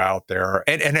to go out there.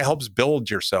 And it helps build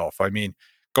yourself. I mean,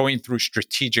 going through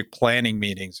strategic planning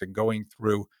meetings and going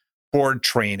through board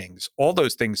trainings, all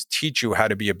those things teach you how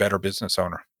to be a better business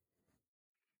owner.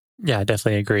 Yeah, I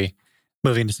definitely agree.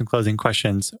 Moving to some closing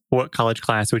questions. What college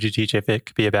class would you teach if it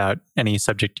could be about any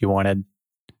subject you wanted?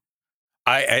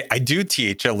 I do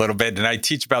teach a little bit, and I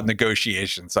teach about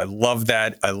negotiations. I love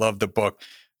that. I love the book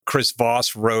Chris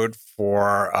Voss wrote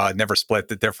for Never Split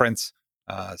the Difference.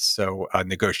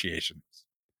 Negotiations.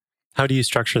 How do you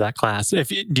structure that class? Do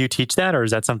you teach that, or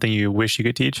is that something you wish you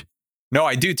could teach? No,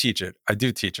 I do teach it.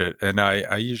 And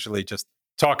I usually just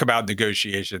talk about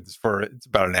negotiations it's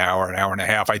about an hour and a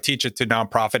half. I teach it to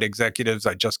nonprofit executives.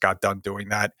 I just got done doing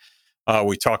that.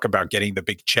 We talk about getting the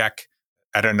big check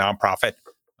at a nonprofit.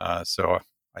 So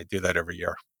I do that every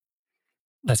year.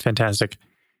 That's fantastic.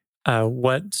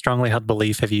 What strongly held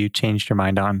belief have you changed your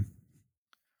mind on?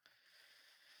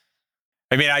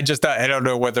 I mean, I don't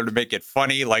know whether to make it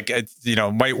funny. Like,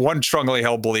 my one strongly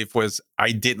held belief was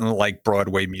I didn't like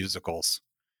Broadway musicals.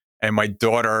 And my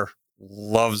daughter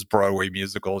loves Broadway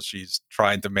musicals. She's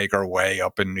trying to make her way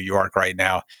up in New York right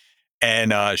now.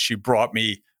 And she brought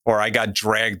me, or I got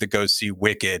dragged to go see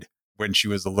Wicked when she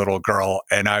was a little girl.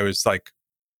 And I was like,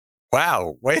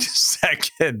 wow, wait a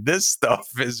second, this stuff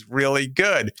is really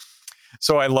good.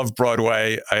 So I love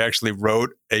Broadway. I actually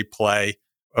wrote a play,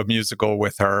 a musical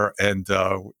with her, and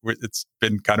it's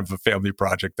been kind of a family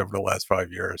project over the last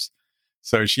 5 years.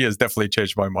 So she has definitely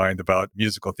changed my mind about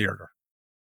musical theater.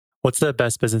 What's the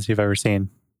best business you've ever seen?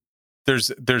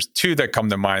 There's two that come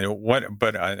to mind.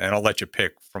 And I'll let you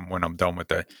pick from when I'm done with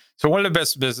that. So one of the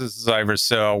best businesses I ever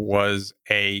saw was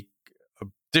a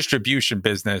distribution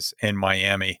business in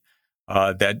Miami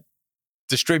that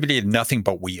distributed nothing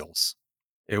but wheels.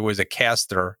 It was a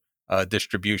caster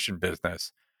distribution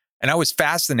business. And I was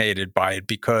fascinated by it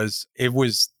because it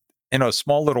was in a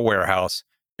small little warehouse,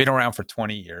 been around for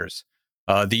 20 years.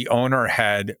 The owner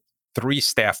had 3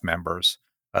 staff members.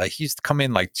 He used to come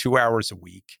in like 2 hours a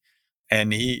week.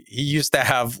 And he used to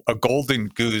have a golden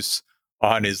goose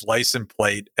on his license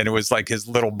plate. And it was like his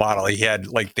little model. He had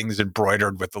like things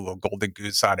embroidered with a little golden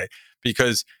goose on it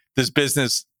because this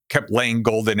business kept laying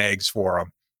golden eggs for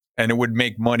him. And it would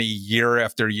make money year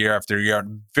after year after year.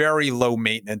 Very low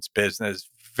maintenance business.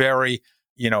 Very,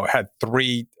 had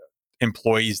 3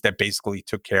 employees that basically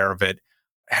took care of it.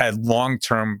 Had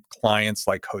long-term clients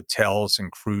like hotels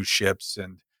and cruise ships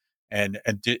and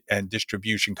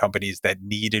distribution companies that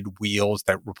needed wheels,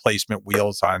 that replacement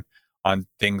wheels on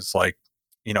things like,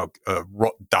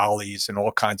 dollies and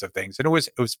all kinds of things. And it was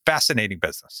fascinating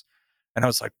business. And I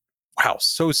was like, wow,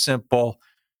 so simple.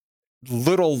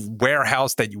 Little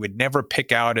warehouse that you would never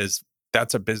pick out as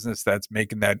that's a business that's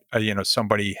making that,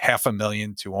 somebody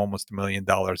 $500,000 to almost $1 million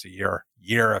a year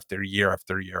after year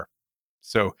after year.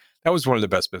 So that was one of the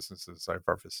best businesses I've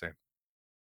ever seen.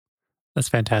 That's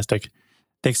fantastic.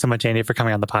 Thanks so much, Andy, for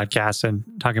coming on the podcast and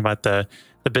talking about the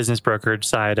business brokerage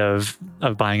side of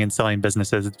buying and selling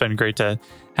businesses. It's been great to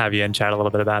have you and chat a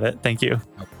little bit about it. Thank you.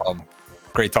 No problem.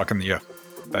 Great talking to you.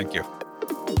 Thank you.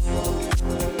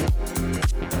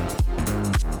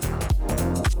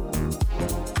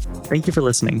 Thank you for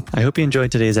listening. I hope you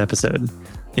enjoyed today's episode.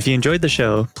 If you enjoyed the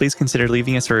show, please consider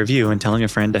leaving us a review and telling a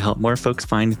friend to help more folks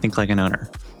find Think Like an Owner.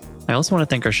 I also want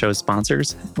to thank our show's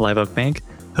sponsors, Live Oak Bank,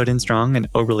 Hood & Strong, and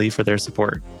Oberle for their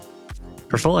support.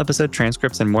 For full episode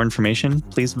transcripts and more information,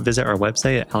 please visit our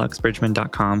website at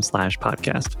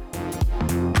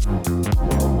alexbridgman.com/podcast.